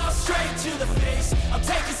 shots, all straight to the face. I'm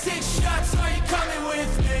taking 6 shots, are you coming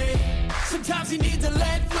with me? Sometimes you need to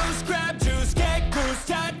let loose, grab juice, get goose,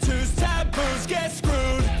 tattoos, taboos, get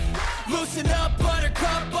screwed. Loosen up,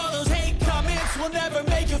 buttercup, all those hate comments will never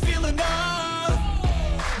make you feel enough.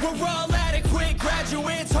 We're all adequate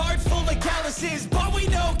graduates, hearts full of calluses, but we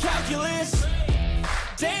know calculus.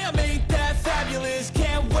 Damn, ain't that fabulous?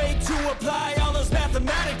 Can't wait to apply all those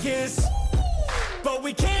mathematicus. But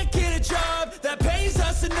we can't get a job that pays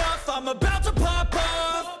us enough. I'm about to pop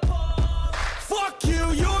off. Fuck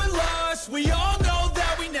you, you're lost. We all know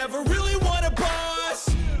that we never really want a boss.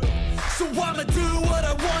 So I'ma do what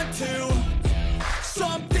I want to,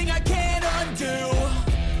 something I can't undo.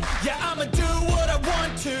 Yeah, I'ma do what I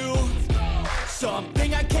want to,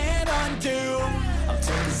 something I can't undo. I'm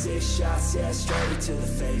taking 6 shots, yeah, straight to the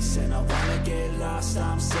face. And I wanna get lost,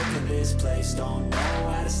 I'm sick of this place. Don't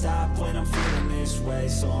know how to stop when I'm feeling this way.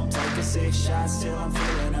 So I'm taking 6 shots till I'm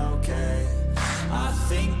feeling okay. I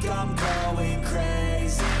think I'm going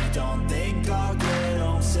crazy, don't think I'll get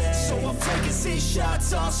home safe. So I'm taking 6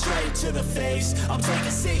 shots, all straight to the face. I'm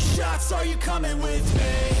taking 6 shots, are you coming with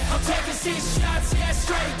me? I'm taking 6 shots, yeah,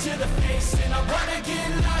 straight to the face. And I wanna get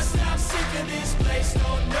lost, I'm sick of this place.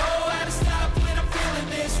 Don't know how to stop when I'm feeling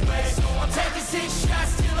this way. So I'm taking 6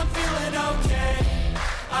 shots till I'm feeling okay.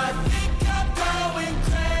 I think I'm going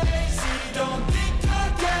crazy, don't think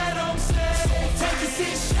I'll get home safe. So I'm taking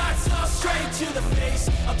 6 shots, all straight to the face.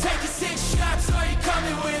 I'm taking 6 shots, are you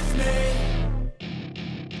coming with me?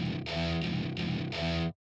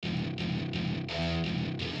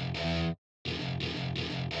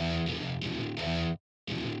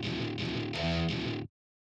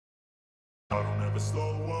 I don't ever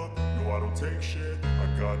slow up, no I don't take shit. I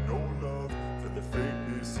got no love for the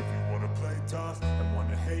fakeness. If you wanna play tough and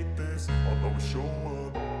wanna hate this, I'll always show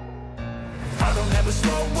up.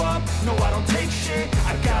 slow up, no I don't take shit.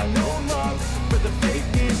 I got no love for the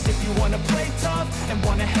fakeness. If you wanna play tough and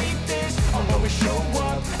wanna hate this, I'll always show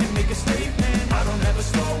up and make a statement. I don't ever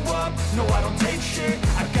slow up, no I don't take shit.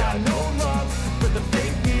 I got no love for the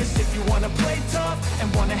fakeness. If you wanna play tough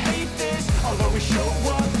and wanna hate this, I'll always show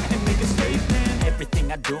up and make a statement.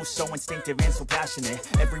 Everything I do so instinctive and so passionate.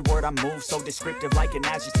 Every word I move so descriptive like an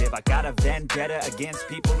adjective. I got a vendetta against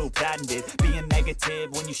people who patented being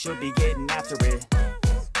negative when you should be getting after it.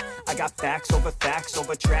 I got facts over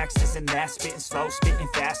tracks, this and that. Spitting slow, spitting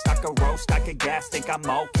fast. I could roast, I could gas. Think I'm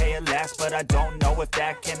okay at last, but I don't know if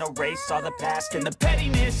that can erase all the past. And the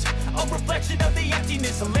pettiness, a reflection of the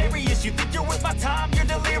emptiness. Hilarious, you think you're worth my time, you're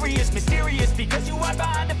delirious. Mysterious, because you hide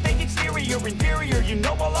behind a fake exterior. Inferior, you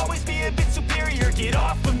know I'll always be a bit superior. Get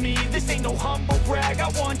off of me, this ain't no humble brag. I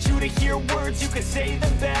want you to hear words, you can say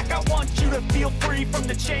them back. I want you to feel free from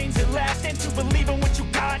the chains at last, and to believe in what you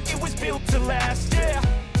got, it was built to last, yeah.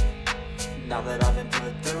 Now that I've been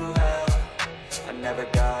put through hell, I never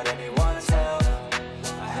got anyone's help.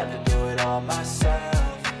 I had to do it all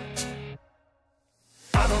myself.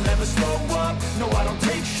 I don't ever slow up, no I don't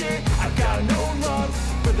take shit. I got no love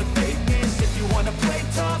for the fakeness. If you wanna play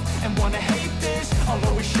tough and wanna hate this, I'll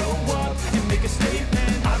always show up and make a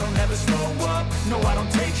statement. I don't ever slow up, no I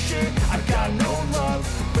don't take shit. I got no love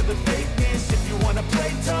for the fakeness. If you wanna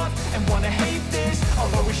play tough and wanna hate this,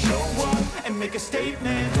 I'll always show up and make a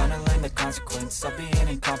statement. Gonna learn the consequence of being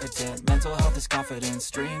incompetent. Mental health is confidence,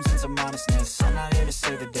 dreams and some honestness. I'm not here to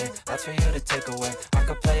save the day, that's for you to take away. I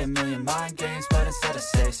could play a million mind games, but instead I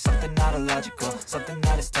say something not illogical, something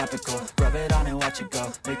that is topical. Rub it on and watch it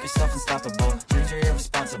go, make yourself unstoppable. Dreams are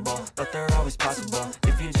irresponsible, but they're always possible.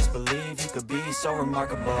 If you just believe, you could be so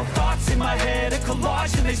remarkable. Thoughts in my head, a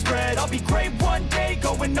collage and they spread. I'll be great one day,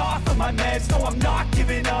 going off of my meds. No, I'm not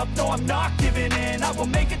giving up, no, I'm not giving in. I will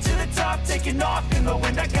make it to the top, taking off in the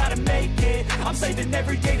wind. I gotta make it, I'm saving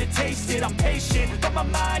every day to taste it. I'm patient, but my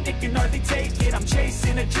mind, it can hardly take it. I'm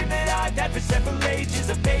chasing a dream that I've had for several ages.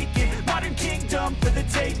 A vacant, modern kingdom for the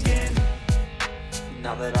taking.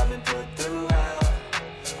 Now that I've been put through hell,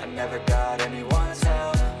 I never got anyone's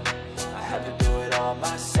help. I had to do it all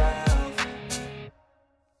myself.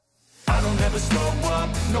 I don't ever slow up,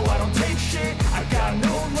 no I don't take shit. I got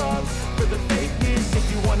no love for the fakeness. If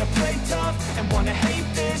you wanna play tough and wanna hate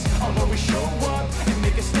this, I'll always show up and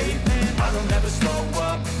make a statement. I don't ever slow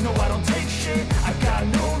up, no I don't take shit. I got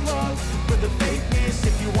no love for the fakeness.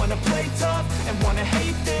 If you wanna play tough and wanna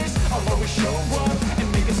hate this, I'll always show up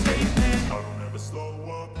and make a statement. I don't ever slow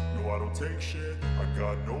up, no I don't take shit. I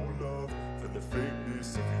got no love for the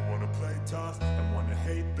fakeness. If you wanna play tough and wanna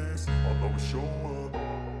hate this, I'll always show up.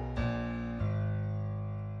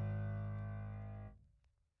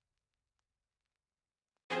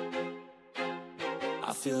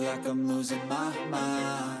 I feel like I'm losing my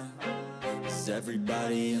mind. Is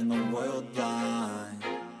everybody in the world blind?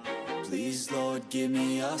 Please, Lord, give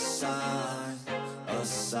me a sign, a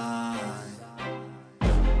sign.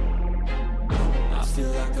 I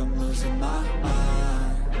feel like I'm losing my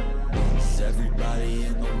mind. Is everybody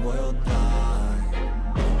in the world blind?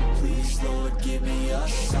 Please, Lord, give me a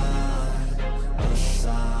sign, a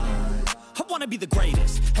sign. I wanna be the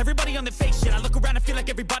greatest. Everybody on the fake shit. I look around and feel like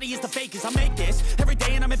everybody is the fakest. I make this every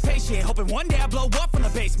day and I'm impatient, hoping one day I blow up from the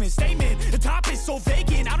basement. Statement, the top is so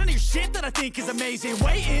vacant. I don't hear shit that I think is amazing.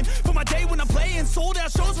 Waiting for my day when I'm playing sold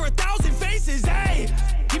out shows for 1,000 faces. Hey,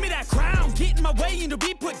 give me that crown, get in my way and to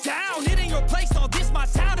be put down. It ain't your place, all this my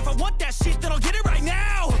town. If I want that shit, then I'll get it right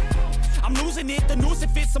now. I'm losing it, the noose it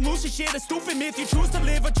fits, I'm losing shit. A stupid myth, you choose to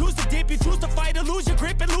live or choose to dip. You choose to fight or lose your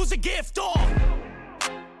grip and lose a gift.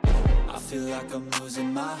 I feel like I'm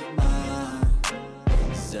losing my mind.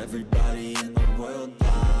 Is everybody in the world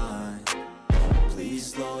blind?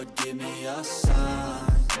 Please, Lord, give me a sign,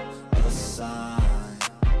 a sign.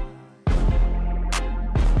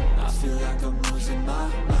 I feel like I'm losing my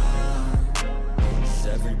mind. Is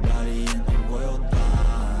everybody in the world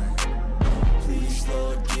blind? Please,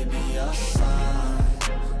 Lord, give me a sign,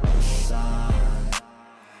 a sign.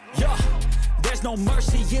 Yeah. There's no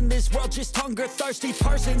mercy in this world, just hunger-thirsty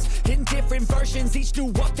persons in different versions. Each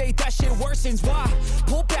new update, that shit worsens. Why?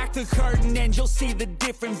 Pull back the curtain and you'll see the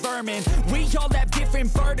different vermin. We all have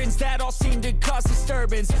different burdens that all seem to cause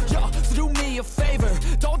disturbance. Yo, so do me a favor,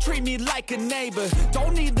 don't treat me like a neighbor.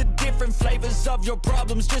 Don't need the different flavors of your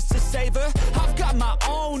problems just to savor. I've got my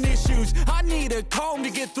own issues, I need a comb to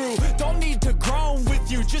get through. Don't need to groan with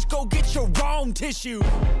you, just go get your own tissue.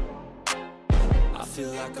 I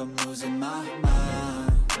feel like I'm losing my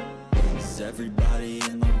mind. Is everybody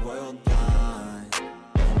in the world blind?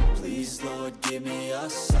 Please, Lord, give me a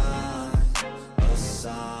sign, a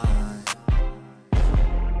sign.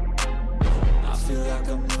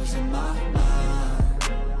 losing my mind.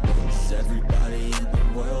 Is everybody in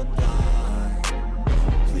the world blind?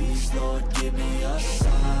 Please, Lord, give me a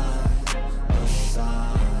sign, a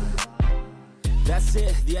sign. That's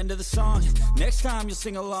it, the end of the song. Next time you'll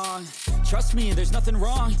sing along. Trust me, there's nothing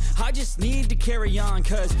wrong. I just need to carry on,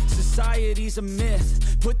 cause society's a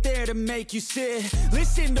myth put there to make you sit.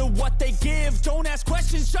 Listen to what they give. Don't ask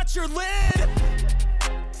questions, shut your lid.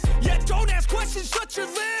 Yeah, don't ask questions, shut your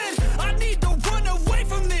lid. I need to run away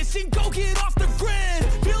from this and go get off the grid.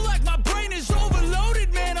 Feel like my brain is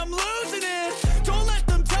overloaded, man, I'm losing it. Don't let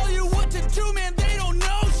them tell you what to do, man, they don't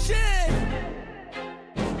know shit.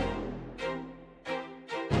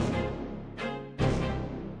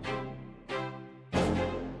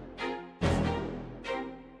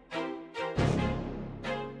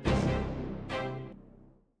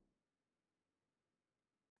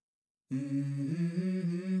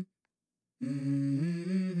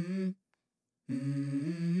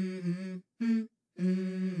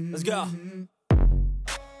 Let's go.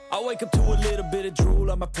 I wake up to a little bit of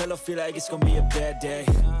drool on my pillow, feel like it's gonna be a bad day.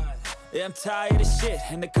 Yeah, I'm tired of shit,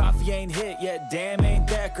 and the coffee ain't hit yet, damn, ain't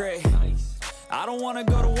that great. I don't wanna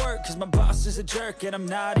go to work, cause my boss is a jerk, and I'm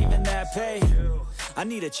not even that paid. I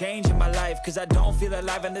need a change in my life, cause I don't feel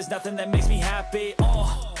alive, and there's nothing that makes me happy.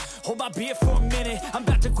 Hold my beer for a minute. I'm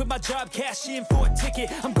about to quit my job, cash in for a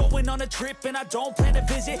ticket. I'm going on a trip and I don't plan to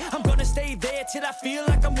visit. I'm gonna stay there till I feel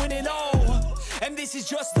like I'm winning. Oh, and this is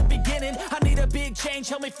just the beginning. I need a big change,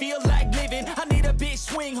 help me feel like living. I need a big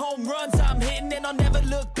swing, home runs I'm hitting, and I'll never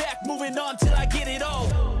look back, moving on till I get it all.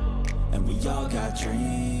 And we all got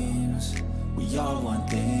dreams, we all want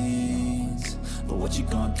things, but what you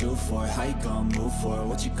gonna do for it? How you gonna move for it?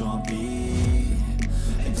 What you gonna be?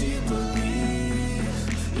 And do you believe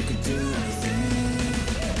you can do anything?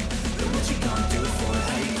 But what you gonna do for it?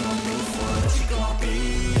 How you gonna move for it? What you gonna be?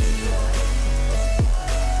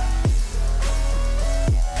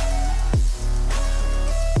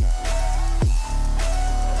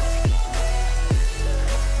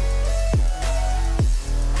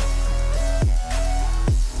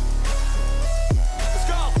 Let's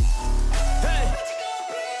go. Hey.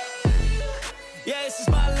 Yeah, this is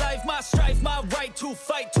my life, my strife, my right to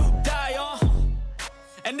fight, to die on.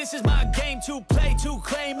 And this is my game to play, to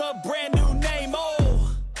claim a brand new name,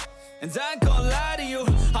 oh. And I ain't gonna lie to you,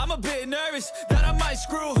 I'm a bit nervous that I might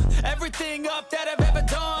screw everything up that I've ever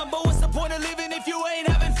done. But what's the point of living if you ain't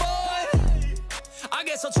having fun? I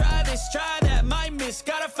guess I'll try this, try that, might miss,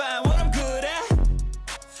 gotta find what I'm good at.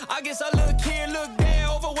 I guess I look here, look there,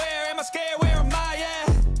 over where am I scared, where am I at?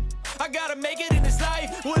 I gotta make it in this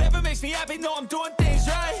life, whatever makes me happy, know I'm doing things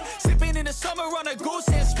right. Sipping in the summer on a goose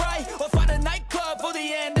and Sprite, or find a nightclub for the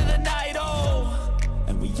end of the night, oh.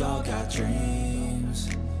 And we all got dreams,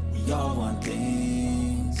 we all want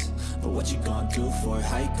things, but what you gonna do for it?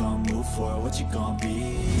 How you gonna move for it? What you gonna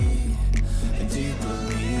be? And do you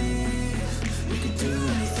believe you can do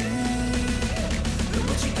anything? But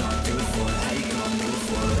what you gonna do for it? How you gonna move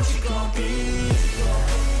for it? What you gonna be?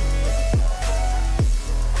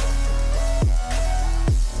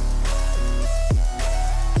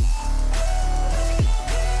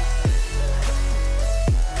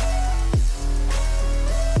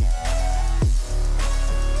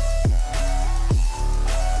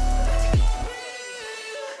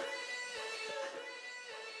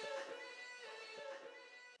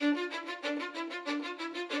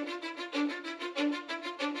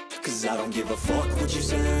 Cause I don't give a fuck what you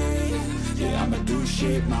say. Yeah, I'ma do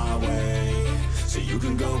shit my way. So you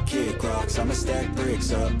can go kick rocks, I'ma stack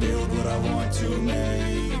bricks up, build what I want to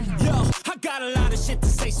make. Yo, I got a lot of shit to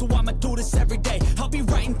say, so I'ma do this every day. I'll be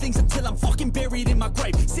writing things until I'm fucking buried in my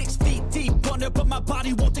grave. 6 feet deep under, but my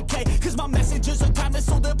body won't decay. Cause my messages are timeless,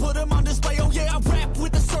 so they'll put them on display. Oh yeah, I rap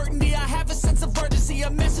with a certainty, I have a sense of urgency. A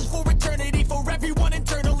message for eternity, for everyone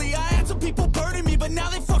internally. I had some people burning me, but now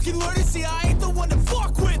they fucking learn to see I ain't the one to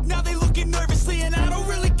fuck with. Now they looking nervously, and I don't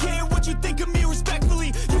really care what you think of me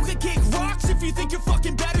respectfully. You can kick rocks if you think you're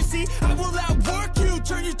fucking better, see. I will outwork you,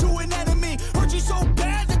 turn you to an enemy. Hurt you so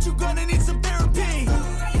bad that you're gonna need some therapy.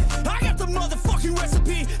 I got the motherfucking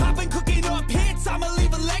recipe. I've been cooking up hits, I'ma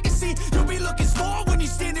leave a legacy. You'll be looking small when you're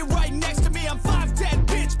standing right next to me. I'm 5'10",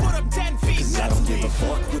 bitch, but I'm 10 feet next to me. I don't give a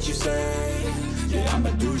fuck what you say. Yeah, I'ma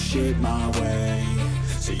do shit my way.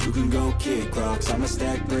 So you can go kick rocks, I'ma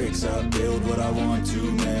stack bricks up, build what I want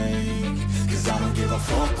to make. Cause I don't give a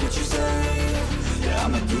fuck what you say. Yeah,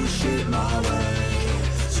 I'ma do shit my way.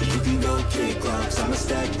 So you can go kick rocks, I'ma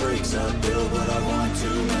stack bricks up, build what I want to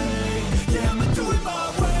make. Yeah, I'ma do it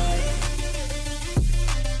my way.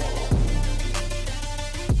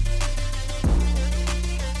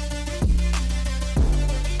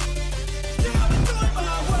 Yeah, I'ma do it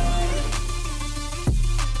my way.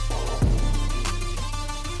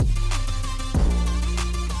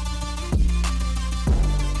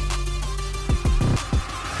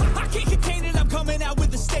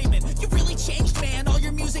 statement. You really changed, man, all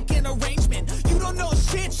your music and arrangement. You don't know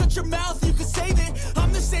shit, shut your mouth, you can save it.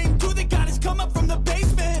 I'm the same dude that got his come up from the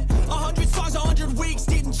basement. 100 songs, 100 weeks,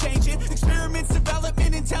 didn't change it. Experiments,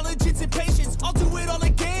 development, intelligence, and patience. I'll do it all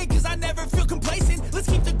again, cause I never feel complacent. Let's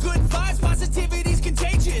keep the good vibes, positivity's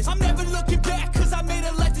contagious. I'm never looking back, cause I made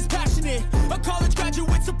a life that's passionate. A college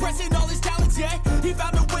graduate suppressing all his talents, yeah. He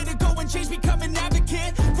found a way to go and change, become an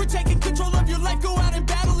advocate for taking control of your life, go out and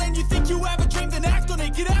battle. And you think you have a dream, then act on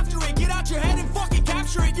it. Get after it, get out your head and fucking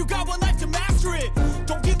capture it. You got one life to master it.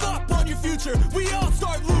 Don't give up on your future, we all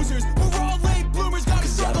start losers. We're all late bloomers, gotta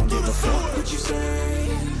struggle through the sewer. What you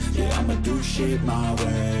say, yeah, I'ma do shit my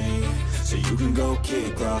way. So you can go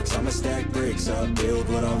kick rocks, I'ma stack bricks up, build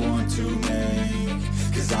what I want to make.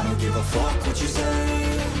 Cause I don't give a fuck what you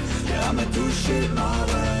say, yeah, I'ma do shit my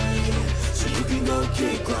way. So you can go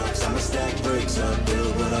kick rocks, I'ma stack bricks up,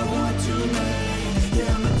 build what I want to make.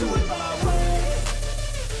 Yeah, I'ma do it my way.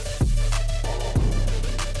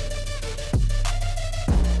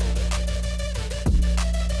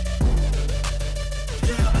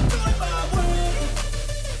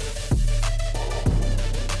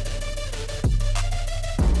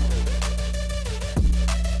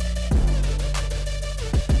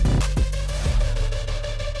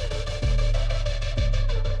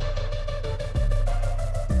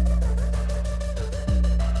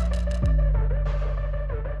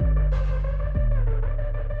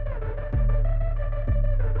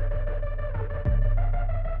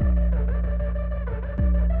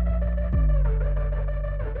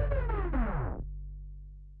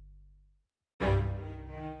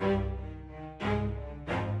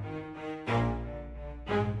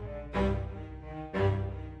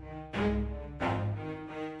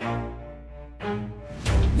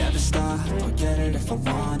 Never stop, I'll get it if I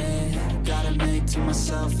want it. Gotta make to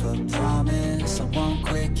myself a promise. I won't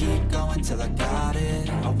quit, keep going till I got it.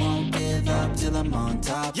 I won't give up till I'm on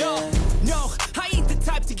top. Yo, yeah. no, I ain't the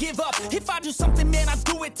type to give up. If I do something, man, I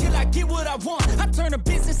do it till I get what I want. I turn a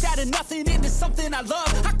business out of nothing into something I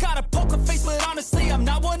love. I got a poker face, but honestly, I'm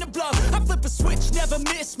not one to bluff. I flip a switch, never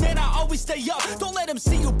miss, man, I always stay up. Don't let them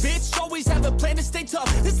see you, bitch, always have a plan to stay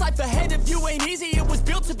tough. This life ahead of you ain't easy, it was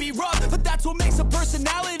built to be rough. But that's what makes a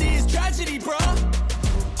personality, is tragedy, bruh.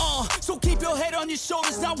 So keep your head on your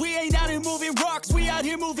shoulders. Now we ain't out here moving rocks, we out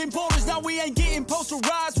here moving boulders. Now we ain't getting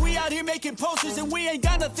posterized, we out here making posters. And we ain't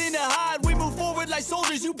got nothing to hide, we move forward like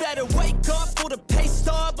soldiers. You better wake up for the pay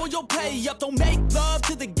stub, or you'll pay up. Don't make love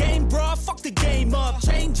to the game, bruh, fuck the game up.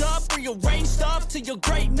 Change up, rearrange stuff to your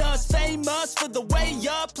greatness. Famous for the way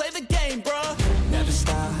up, play the game, bruh. Never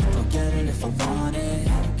stop, I'll get it if I want it.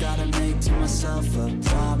 Gotta make to myself a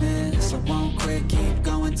promise. I won't quit, keep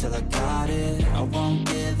going till I got it. I won't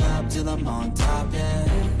give up till I'm on top, yeah.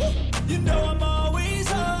 You know I'm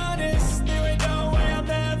always honest, there ain't no way I'm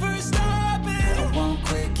ever stopping. I won't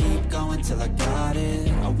quit, keep going till I got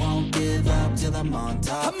it. I won't give up till I'm on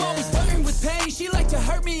top, I'm always flirting with pain, she like to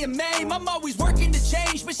hurt me and maim. I'm always working to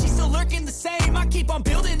change, but she's still lurking the same. I keep on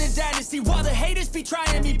building a dynasty while the haters be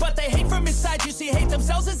trying me. But they hate from inside, you see, hate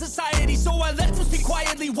themselves in society. So I let them speak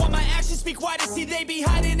quietly while my actions speak wider. See, they be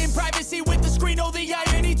hiding in privacy with the screen, oh the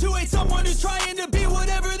irony. To hate someone who's trying to be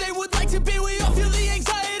whatever they would like to be. We all feel the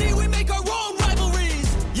anxiety, we make our own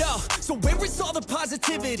rivalries. Yo, so where is all the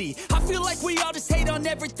positivity? I feel like we all just hate on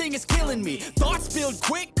everything, it's killing me. Thoughts build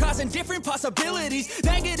quick, causing different possibilities.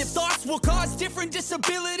 Negative thoughts will cause different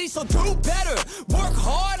disabilities. So do better, work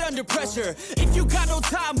hard under pressure. If you got no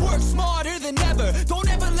time, work smarter than ever. Don't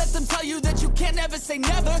ever let them tell you that you can't ever say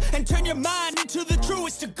never. And turn your mind into the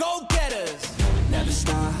truest of go-getters. Never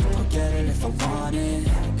stop, I'll get it if I want it.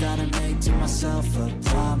 Gotta make to myself a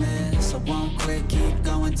promise. I won't quit, keep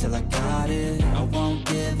going till I got it. I won't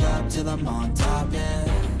give up till I'm on top,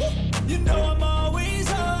 yeah. You know I'm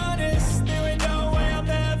always honest, there ain't no way I'm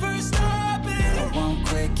ever stopping. I won't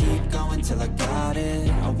quit, keep going till I got it.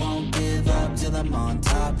 I won't give up till I'm on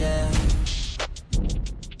top, yeah.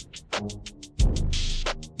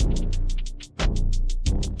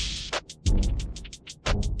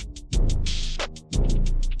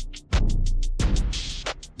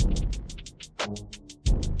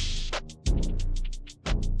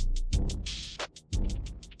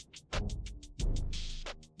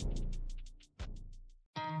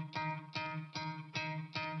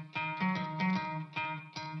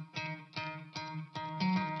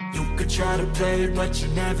 You could try to play, but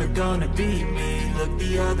you're never gonna beat me. Look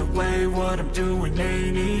the other way, what I'm doing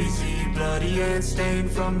ain't easy. Bloody hands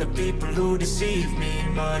stained from the people who deceive me.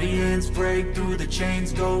 Muddy hands break through the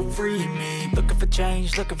chains, go free me. Looking for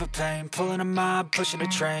change, looking for pain, pulling a mob, pushing a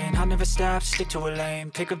train. I'll never stop, stick to a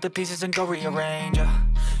lane, pick up the pieces and go rearrange.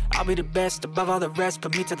 I'll be the best above all the rest,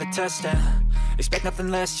 put me to the test and expect nothing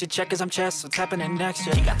less, you check as I'm chess, what's happening next,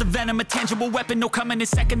 yeah. He got the venom, a tangible weapon, no coming in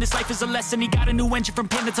second. This life is a lesson, he got a new engine from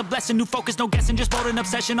pain, that's a blessing. New focus, no guessing, just bold and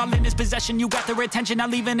obsession, all in his possession. You got their attention, I'll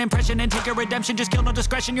leave an impression and take a redemption. Just kill, no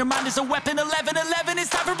discretion, your mind is a weapon. 11-11, it's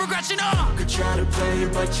time for progression, You could try to play,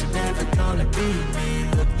 but you're never gonna beat me.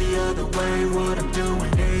 Look the other way, what I'm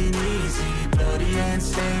doing ain't easy. Bloody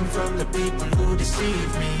hands stained from the people who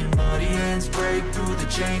deceive me. Muddy hands break through the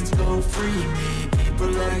chains, go free me. People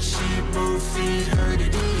like sheep, move feet, hurt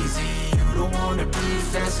it easy. You don't wanna be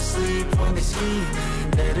fast asleep when they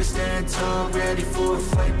scheming. Better stand tall, ready for a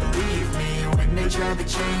fight, believe me. When they try to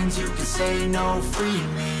change, you can say no, free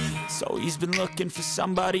me. So he's been looking for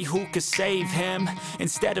somebody who could save him,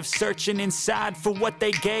 instead of searching inside for what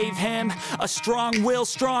they gave him. A strong will,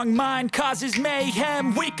 strong mind causes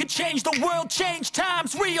mayhem. We could change the world, change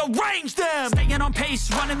times, rearrange them. Staying on pace,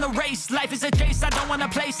 running the race. Life is a chase, I don't want a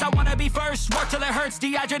place, I wanna be first. Work till it hurts,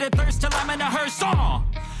 dehydrated thirst till I'm in a hearse.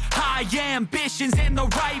 High ambitions and the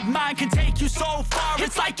right mind can take you so far.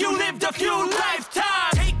 It's like you lived a few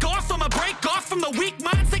lifetimes. Take off from a break off from the weak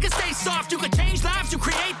minds. They can stay soft, you can change lives, you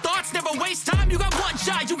create thoughts, never waste time. You got one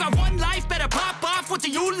shot, you got one life, better pop off. What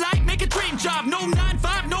do you like? Make a dream job. No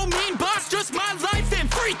 9-5, no mean boss, just my life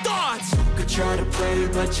and free thoughts. You could try to play,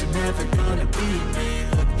 but you're never gonna beat me.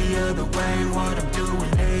 Look the other way, what I'm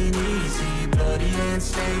doing ain't easy. Bloody hands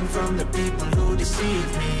stained from the people who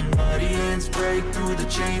deceive me. Muddy hands break through the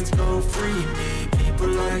chains, go free me. People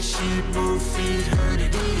like sheep, move feet, hurt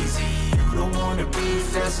it easy. You don't wanna be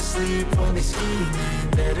fast asleep when they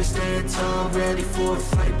scheming. Better stand tall, ready for a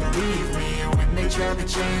fight, believe me. When they try to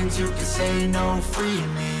change, you can say no, free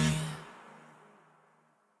me.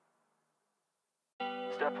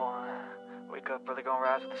 Step 1, wake up early, gonna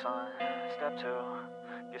rise with the sun. Step 2,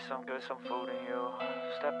 get some good, some food in you.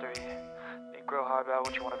 Step 3, think real hard about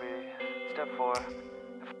what you wanna be. Step 4,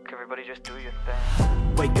 everybody just do your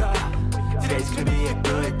thing. Wake up, today's gonna be a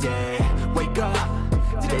good day. Wake up,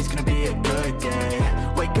 today's gonna be a good day.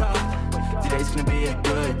 Wake up, today's gonna be a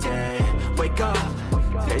good day. Wake up,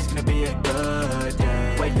 today's gonna be a good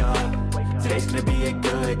day. Wake up, today's gonna be a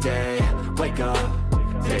good day. Wake up,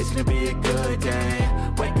 today's gonna be a good day.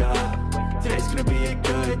 Wake up, today's gonna be a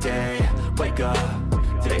good day. Wake up,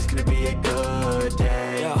 today's gonna be a good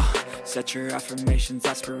day. Yo, set your affirmations,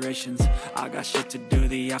 aspirations. I got shit to do,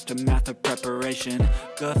 the aftermath of preparation.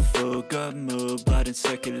 Good food, good mood, blood in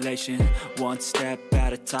circulation. One step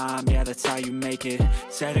at a time, yeah, that's how you make it.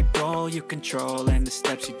 Set a goal you control and the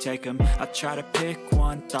steps you take them. I try to pick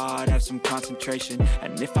one thought, have some concentration.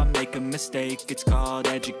 And if I make a mistake, it's called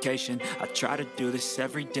education. I try to do this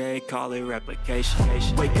every day, call it replication.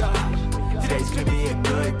 Wake up, today's gonna be a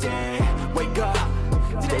good day. Wake up,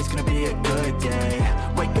 today's gonna be a good day.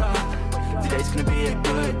 Wake up, today's gonna be a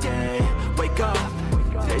good day. Wake up,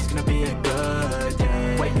 today's gonna be a good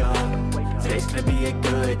day. Wake up, today's gonna be a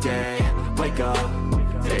good day. Wake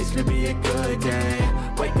up, today's gonna be a good day.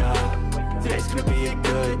 Wake up, today's gonna be a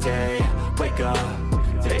good day. Wake up,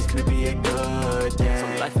 today's gonna be a good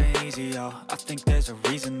day. So life ain't easy, yo, I think there's a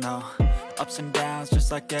reason though. Ups and downs,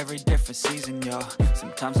 just like every different season, yo.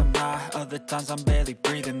 Sometimes I'm high, other times I'm barely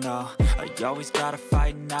breathing, though. I always gotta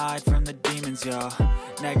fight and hide from the demons, yo.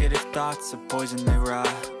 Negative thoughts are poison, they rot.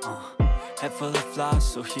 Head full of flies,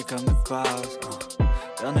 so here come the clouds.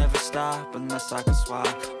 They'll never stop unless I can swap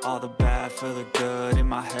all the bad for the good in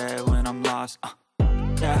my head when I'm lost.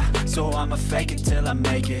 Yeah, so I'ma fake it till I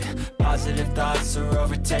make it. Positive thoughts are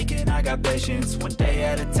overtaken, I got patience. One day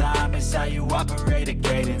at a time is how you operate a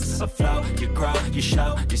cadence. A flow, you grow, you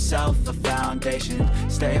show yourself a foundation.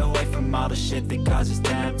 Stay away from all the shit that causes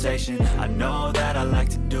temptation. I know that I like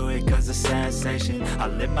to do it cause of sensation. I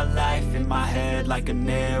live my life in my head like a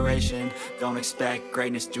narration. Don't expect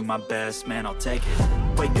greatness, do my best, man, I'll take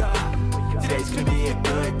it. Wake up, today's gonna be a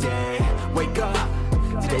good day. Wake up,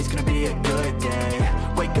 today's gonna be a good day.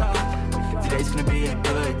 Wake up, today's gonna be a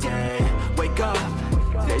good day. Wake up,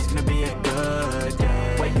 today's gonna be a good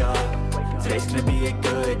day. Wake up, today's gonna be a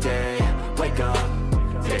good day. Wake up,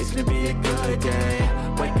 today's gonna be a good day.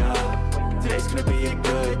 Wake up, today's gonna be a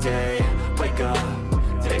good day. Wake up,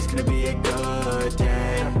 today's gonna be a good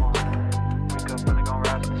day. Wake up, really gonna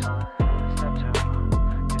rise with the sun. Step 2,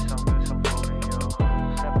 get some good, some food in you.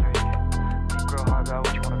 Step 3, think real hard about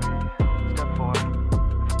what you wanna be. Step 4,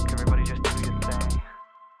 everybody just do your thing.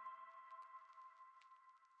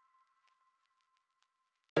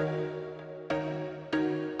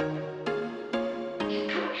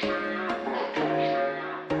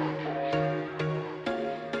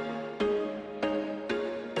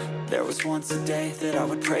 There was once a day that I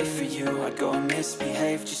would pray for you. I'd go and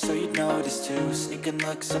misbehave just so you'd notice too. Sneaking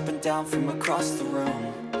looks up and down from across the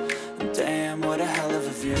room. And damn, what a hell of a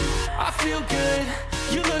view. I feel good,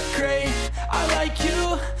 you look great, I like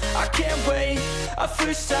you, I can't wait. A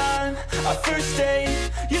first time, a first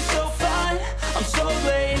date, you're so fine, I'm so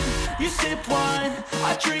late. You sip wine,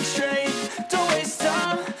 I drink straight, don't waste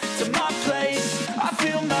time to my place. I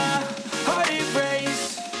feel my heart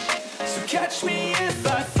erase, so catch me if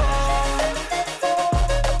I fall.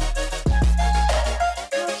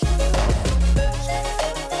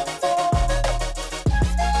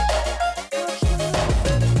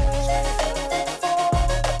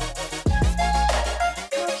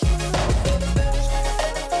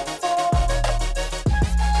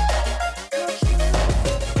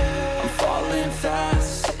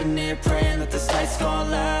 Praying that this night's gonna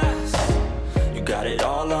last. You got it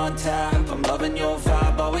all on tap, I'm loving your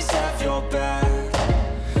vibe, always have your back.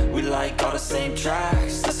 We like all the same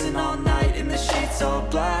tracks, listen all night in the sheets all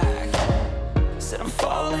black. Said I'm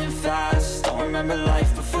falling fast, don't remember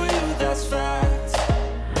life before you, that's fact.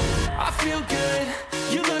 I feel good,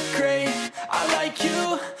 you look great, I like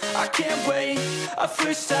you, I can't wait. A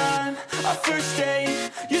first time, a first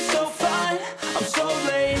date, you're so fine, I'm so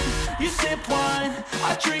late. You sip wine,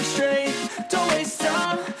 I drink straight, don't waste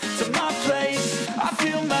time to my place. I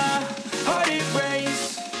feel my heart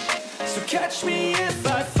erase, so catch me if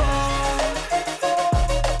I fall.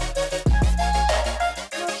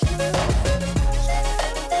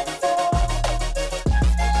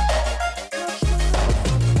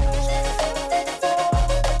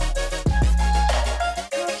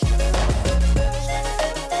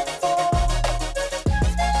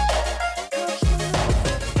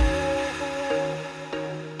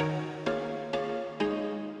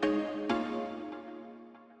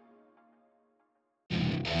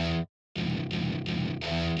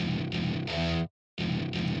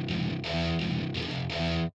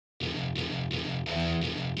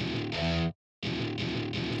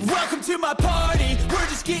 Welcome to my party, we're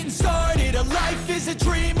just getting started. A life is a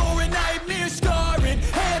dream or a nightmare scarring.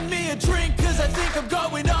 Hand me a drink cause I think I'm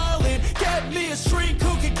going all in. Get me a shrink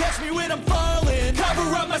who can catch me when I'm falling.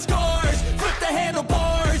 Cover up my scars, flip the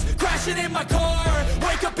handlebars, crashing in my car,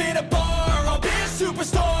 wake up in a bar. I'll be a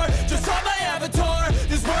superstar, just on my avatar.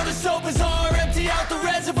 This world is so bizarre, empty out the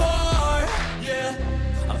reservoir. Yeah,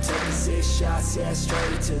 I'm taking 6 shots, yeah,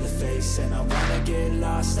 straight to the face. And I wanna get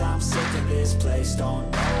lost, I'm sick of this place. Don't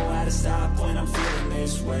know how to stop when I'm feeling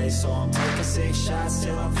this way. So I'm taking 6 shots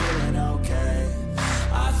till I'm feeling okay.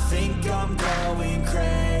 I think I'm going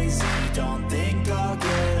crazy, don't think I'll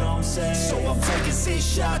get home safe. So I'm taking 6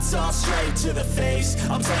 shots all straight to the face.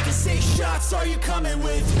 I'm taking 6 shots, are you coming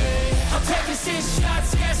with me? I'm taking 6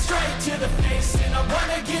 shots, yeah, straight to the face. And I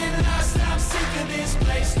wanna get lost, I'm sick of this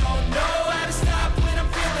place. Don't know how to stop when I'm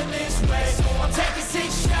feeling this way. So I'm taking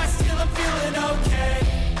 6 shots till I'm feeling okay.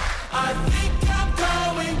 I think I'm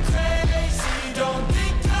going crazy, don't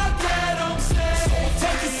think I'll get home safe. So I'm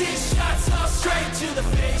taking 6 shots all straight to the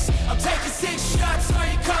face. I'm taking 6 shots, are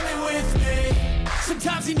you coming with me?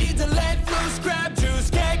 Sometimes you need to let loose, grab juice,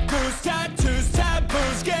 get goose, tattoos,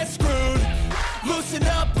 taboos, get screwed. Loosen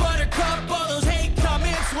up, buttercup, all those hate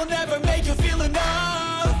comments will never make you feel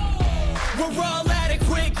enough. We're all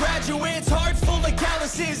adequate graduates, heart full of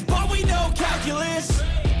calluses, but we know calculus.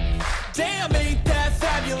 Damn, ain't that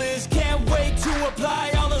fabulous? Can't wait to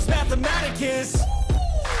apply all those mathematicus.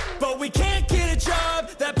 But we can't get a job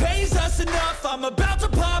that pays us enough. I'm about to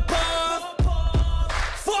pop off.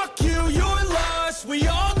 Fuck you, you're lost. We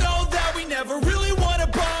all know that we never really want a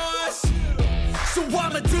boss. So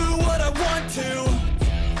I'ma do what I want to,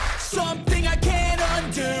 something I can't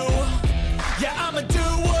undo. Yeah, I'ma do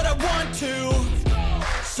what I want to,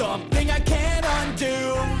 something I can't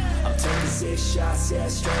undo. I'm taking 6 shots, yeah,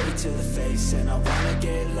 straight to the face. And I wanna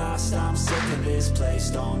get lost, I'm sick of this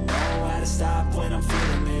place. Don't know how to stop when I'm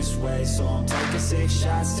feeling this way. So I'm taking 6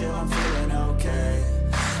 shots till I'm feeling okay.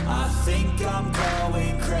 I think I'm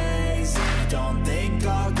going crazy, don't think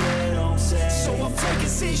I'll get home safe. So I'm taking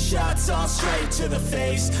 6 shots all straight to the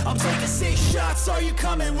face. I'm taking 6 shots, are you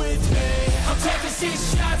coming with me? I'm taking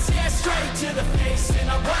 6 shots, yeah, straight to the face. And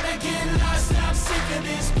I wanna get lost, I'm sick of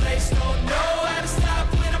this place. Don't know how to stop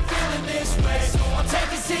when I'm feeling this way. So I'm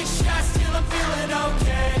taking 6 shots till I'm feeling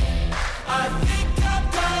okay. I think I'm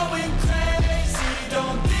going crazy,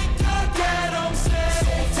 don't think I'll get home safe.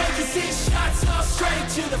 So I'm taking 6 shots all straight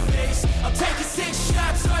to the face. I'm taking 6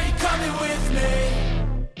 shots, are you coming with me?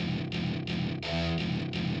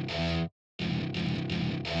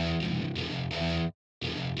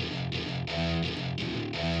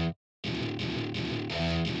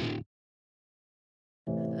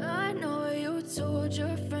 I know told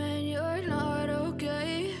your friend you're not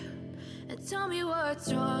okay? And tell me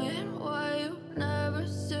what's wrong and why you never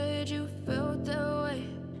said you felt that way.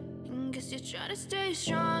 And guess you're trying to stay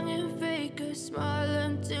strong and fake a smile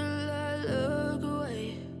until I look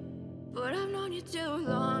away. But I've known you too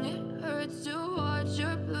long, it hurts to watch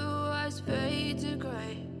your blue eyes fade to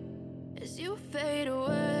gray as you fade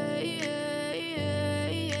away,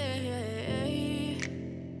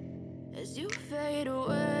 as you fade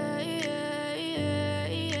away.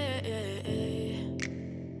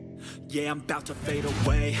 Yeah, I'm about to fade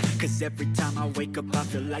away, cause every time I wake up I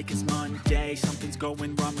feel like it's Monday. Something's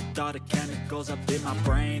going wrong with all the chemicals up in my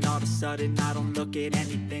brain. All of a sudden I don't look at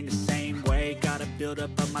anything the same way. Got a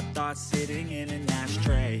buildup of my thoughts sitting in an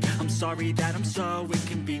ashtray. I'm sorry that I'm so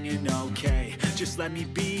inconvenient, okay? Just let me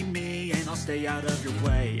be me and I'll stay out of your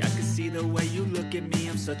way. I can see the way you look at me,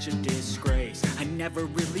 I'm such a disgrace. I never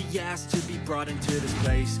really asked to be brought into this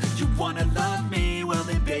place. You wanna love me? Well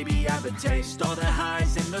then baby I have a taste. All the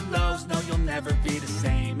highs and the lows, no you'll never be the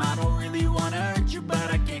same. I don't really wanna hurt you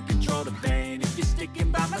but I can't control the pain. If you're sticking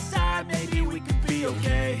by my side maybe we could be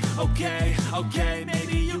okay. Okay,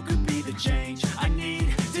 maybe you could be the change I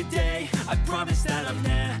need today. I promise that I've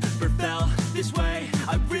never felt this way.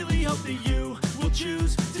 I really hope that you will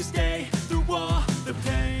choose to stay through all the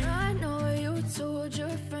pain. I know you told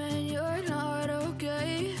your friend you're not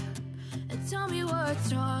okay. And tell me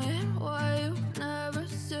what's wrong and why you never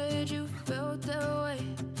said you felt that way.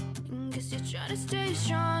 And guess you're trying to stay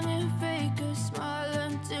strong and fake a smile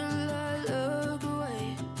until I look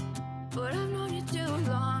away. But I've known you too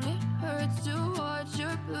long, it hurts to watch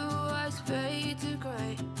your blue eyes fade to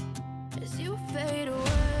gray as you fade away,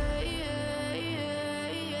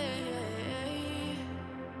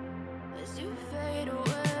 as you fade away,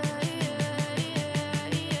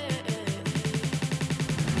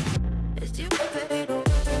 as you fade away.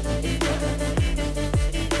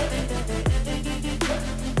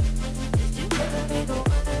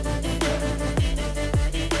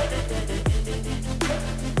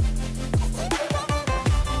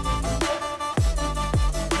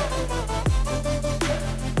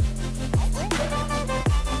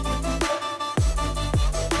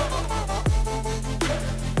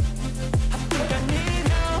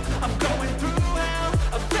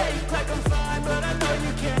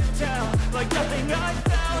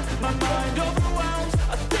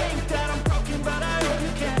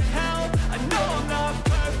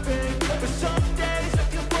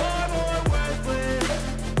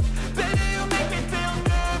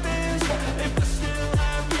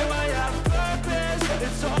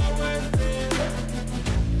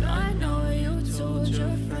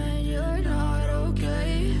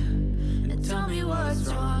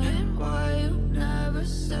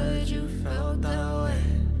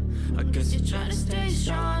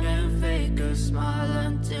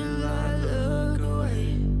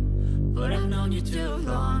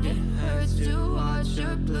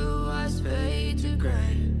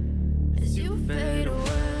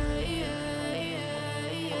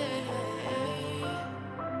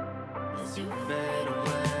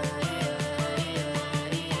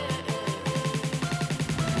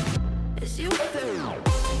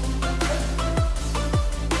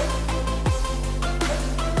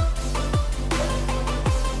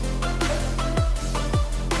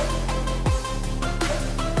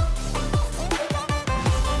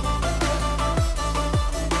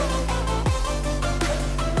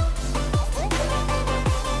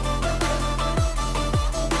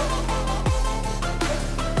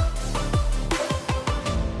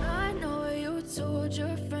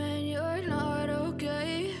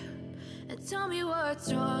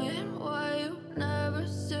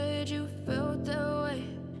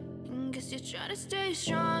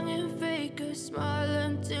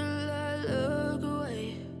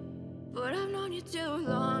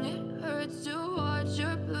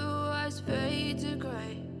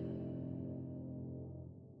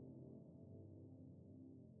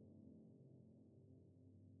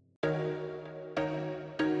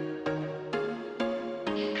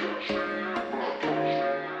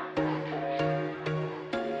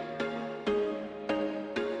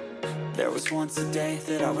 There was once a day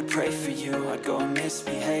that I would pray for you. I'd go and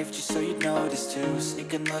misbehave just so you'd notice too.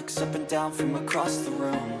 Sneaking looks up and down from across the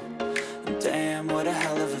room. And damn, what a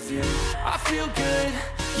hell of a view. I feel good,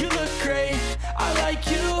 you look great, I like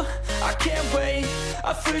you, I can't wait.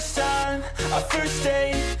 A first time, a first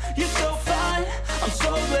date, you're so fine, I'm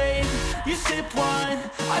so late. You sip wine,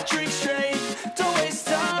 I drink straight, don't waste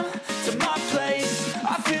time to my place.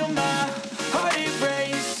 I feel my heart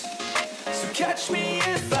erase, so catch me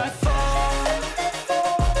if I fall.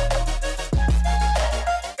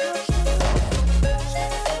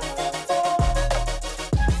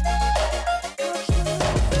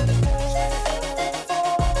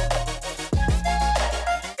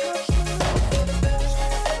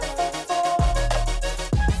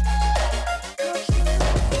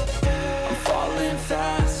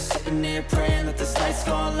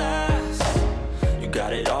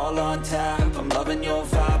 and your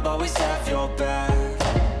vibe, always have your back.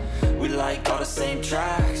 We like all the same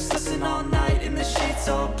tracks, listen all night in the sheets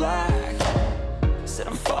all black. Said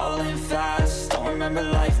I'm falling fast, don't remember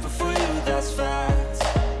life before you, that's fact.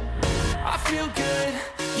 I feel good,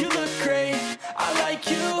 you look great, I like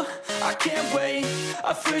you, I can't wait.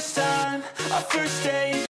 A first time, a first date.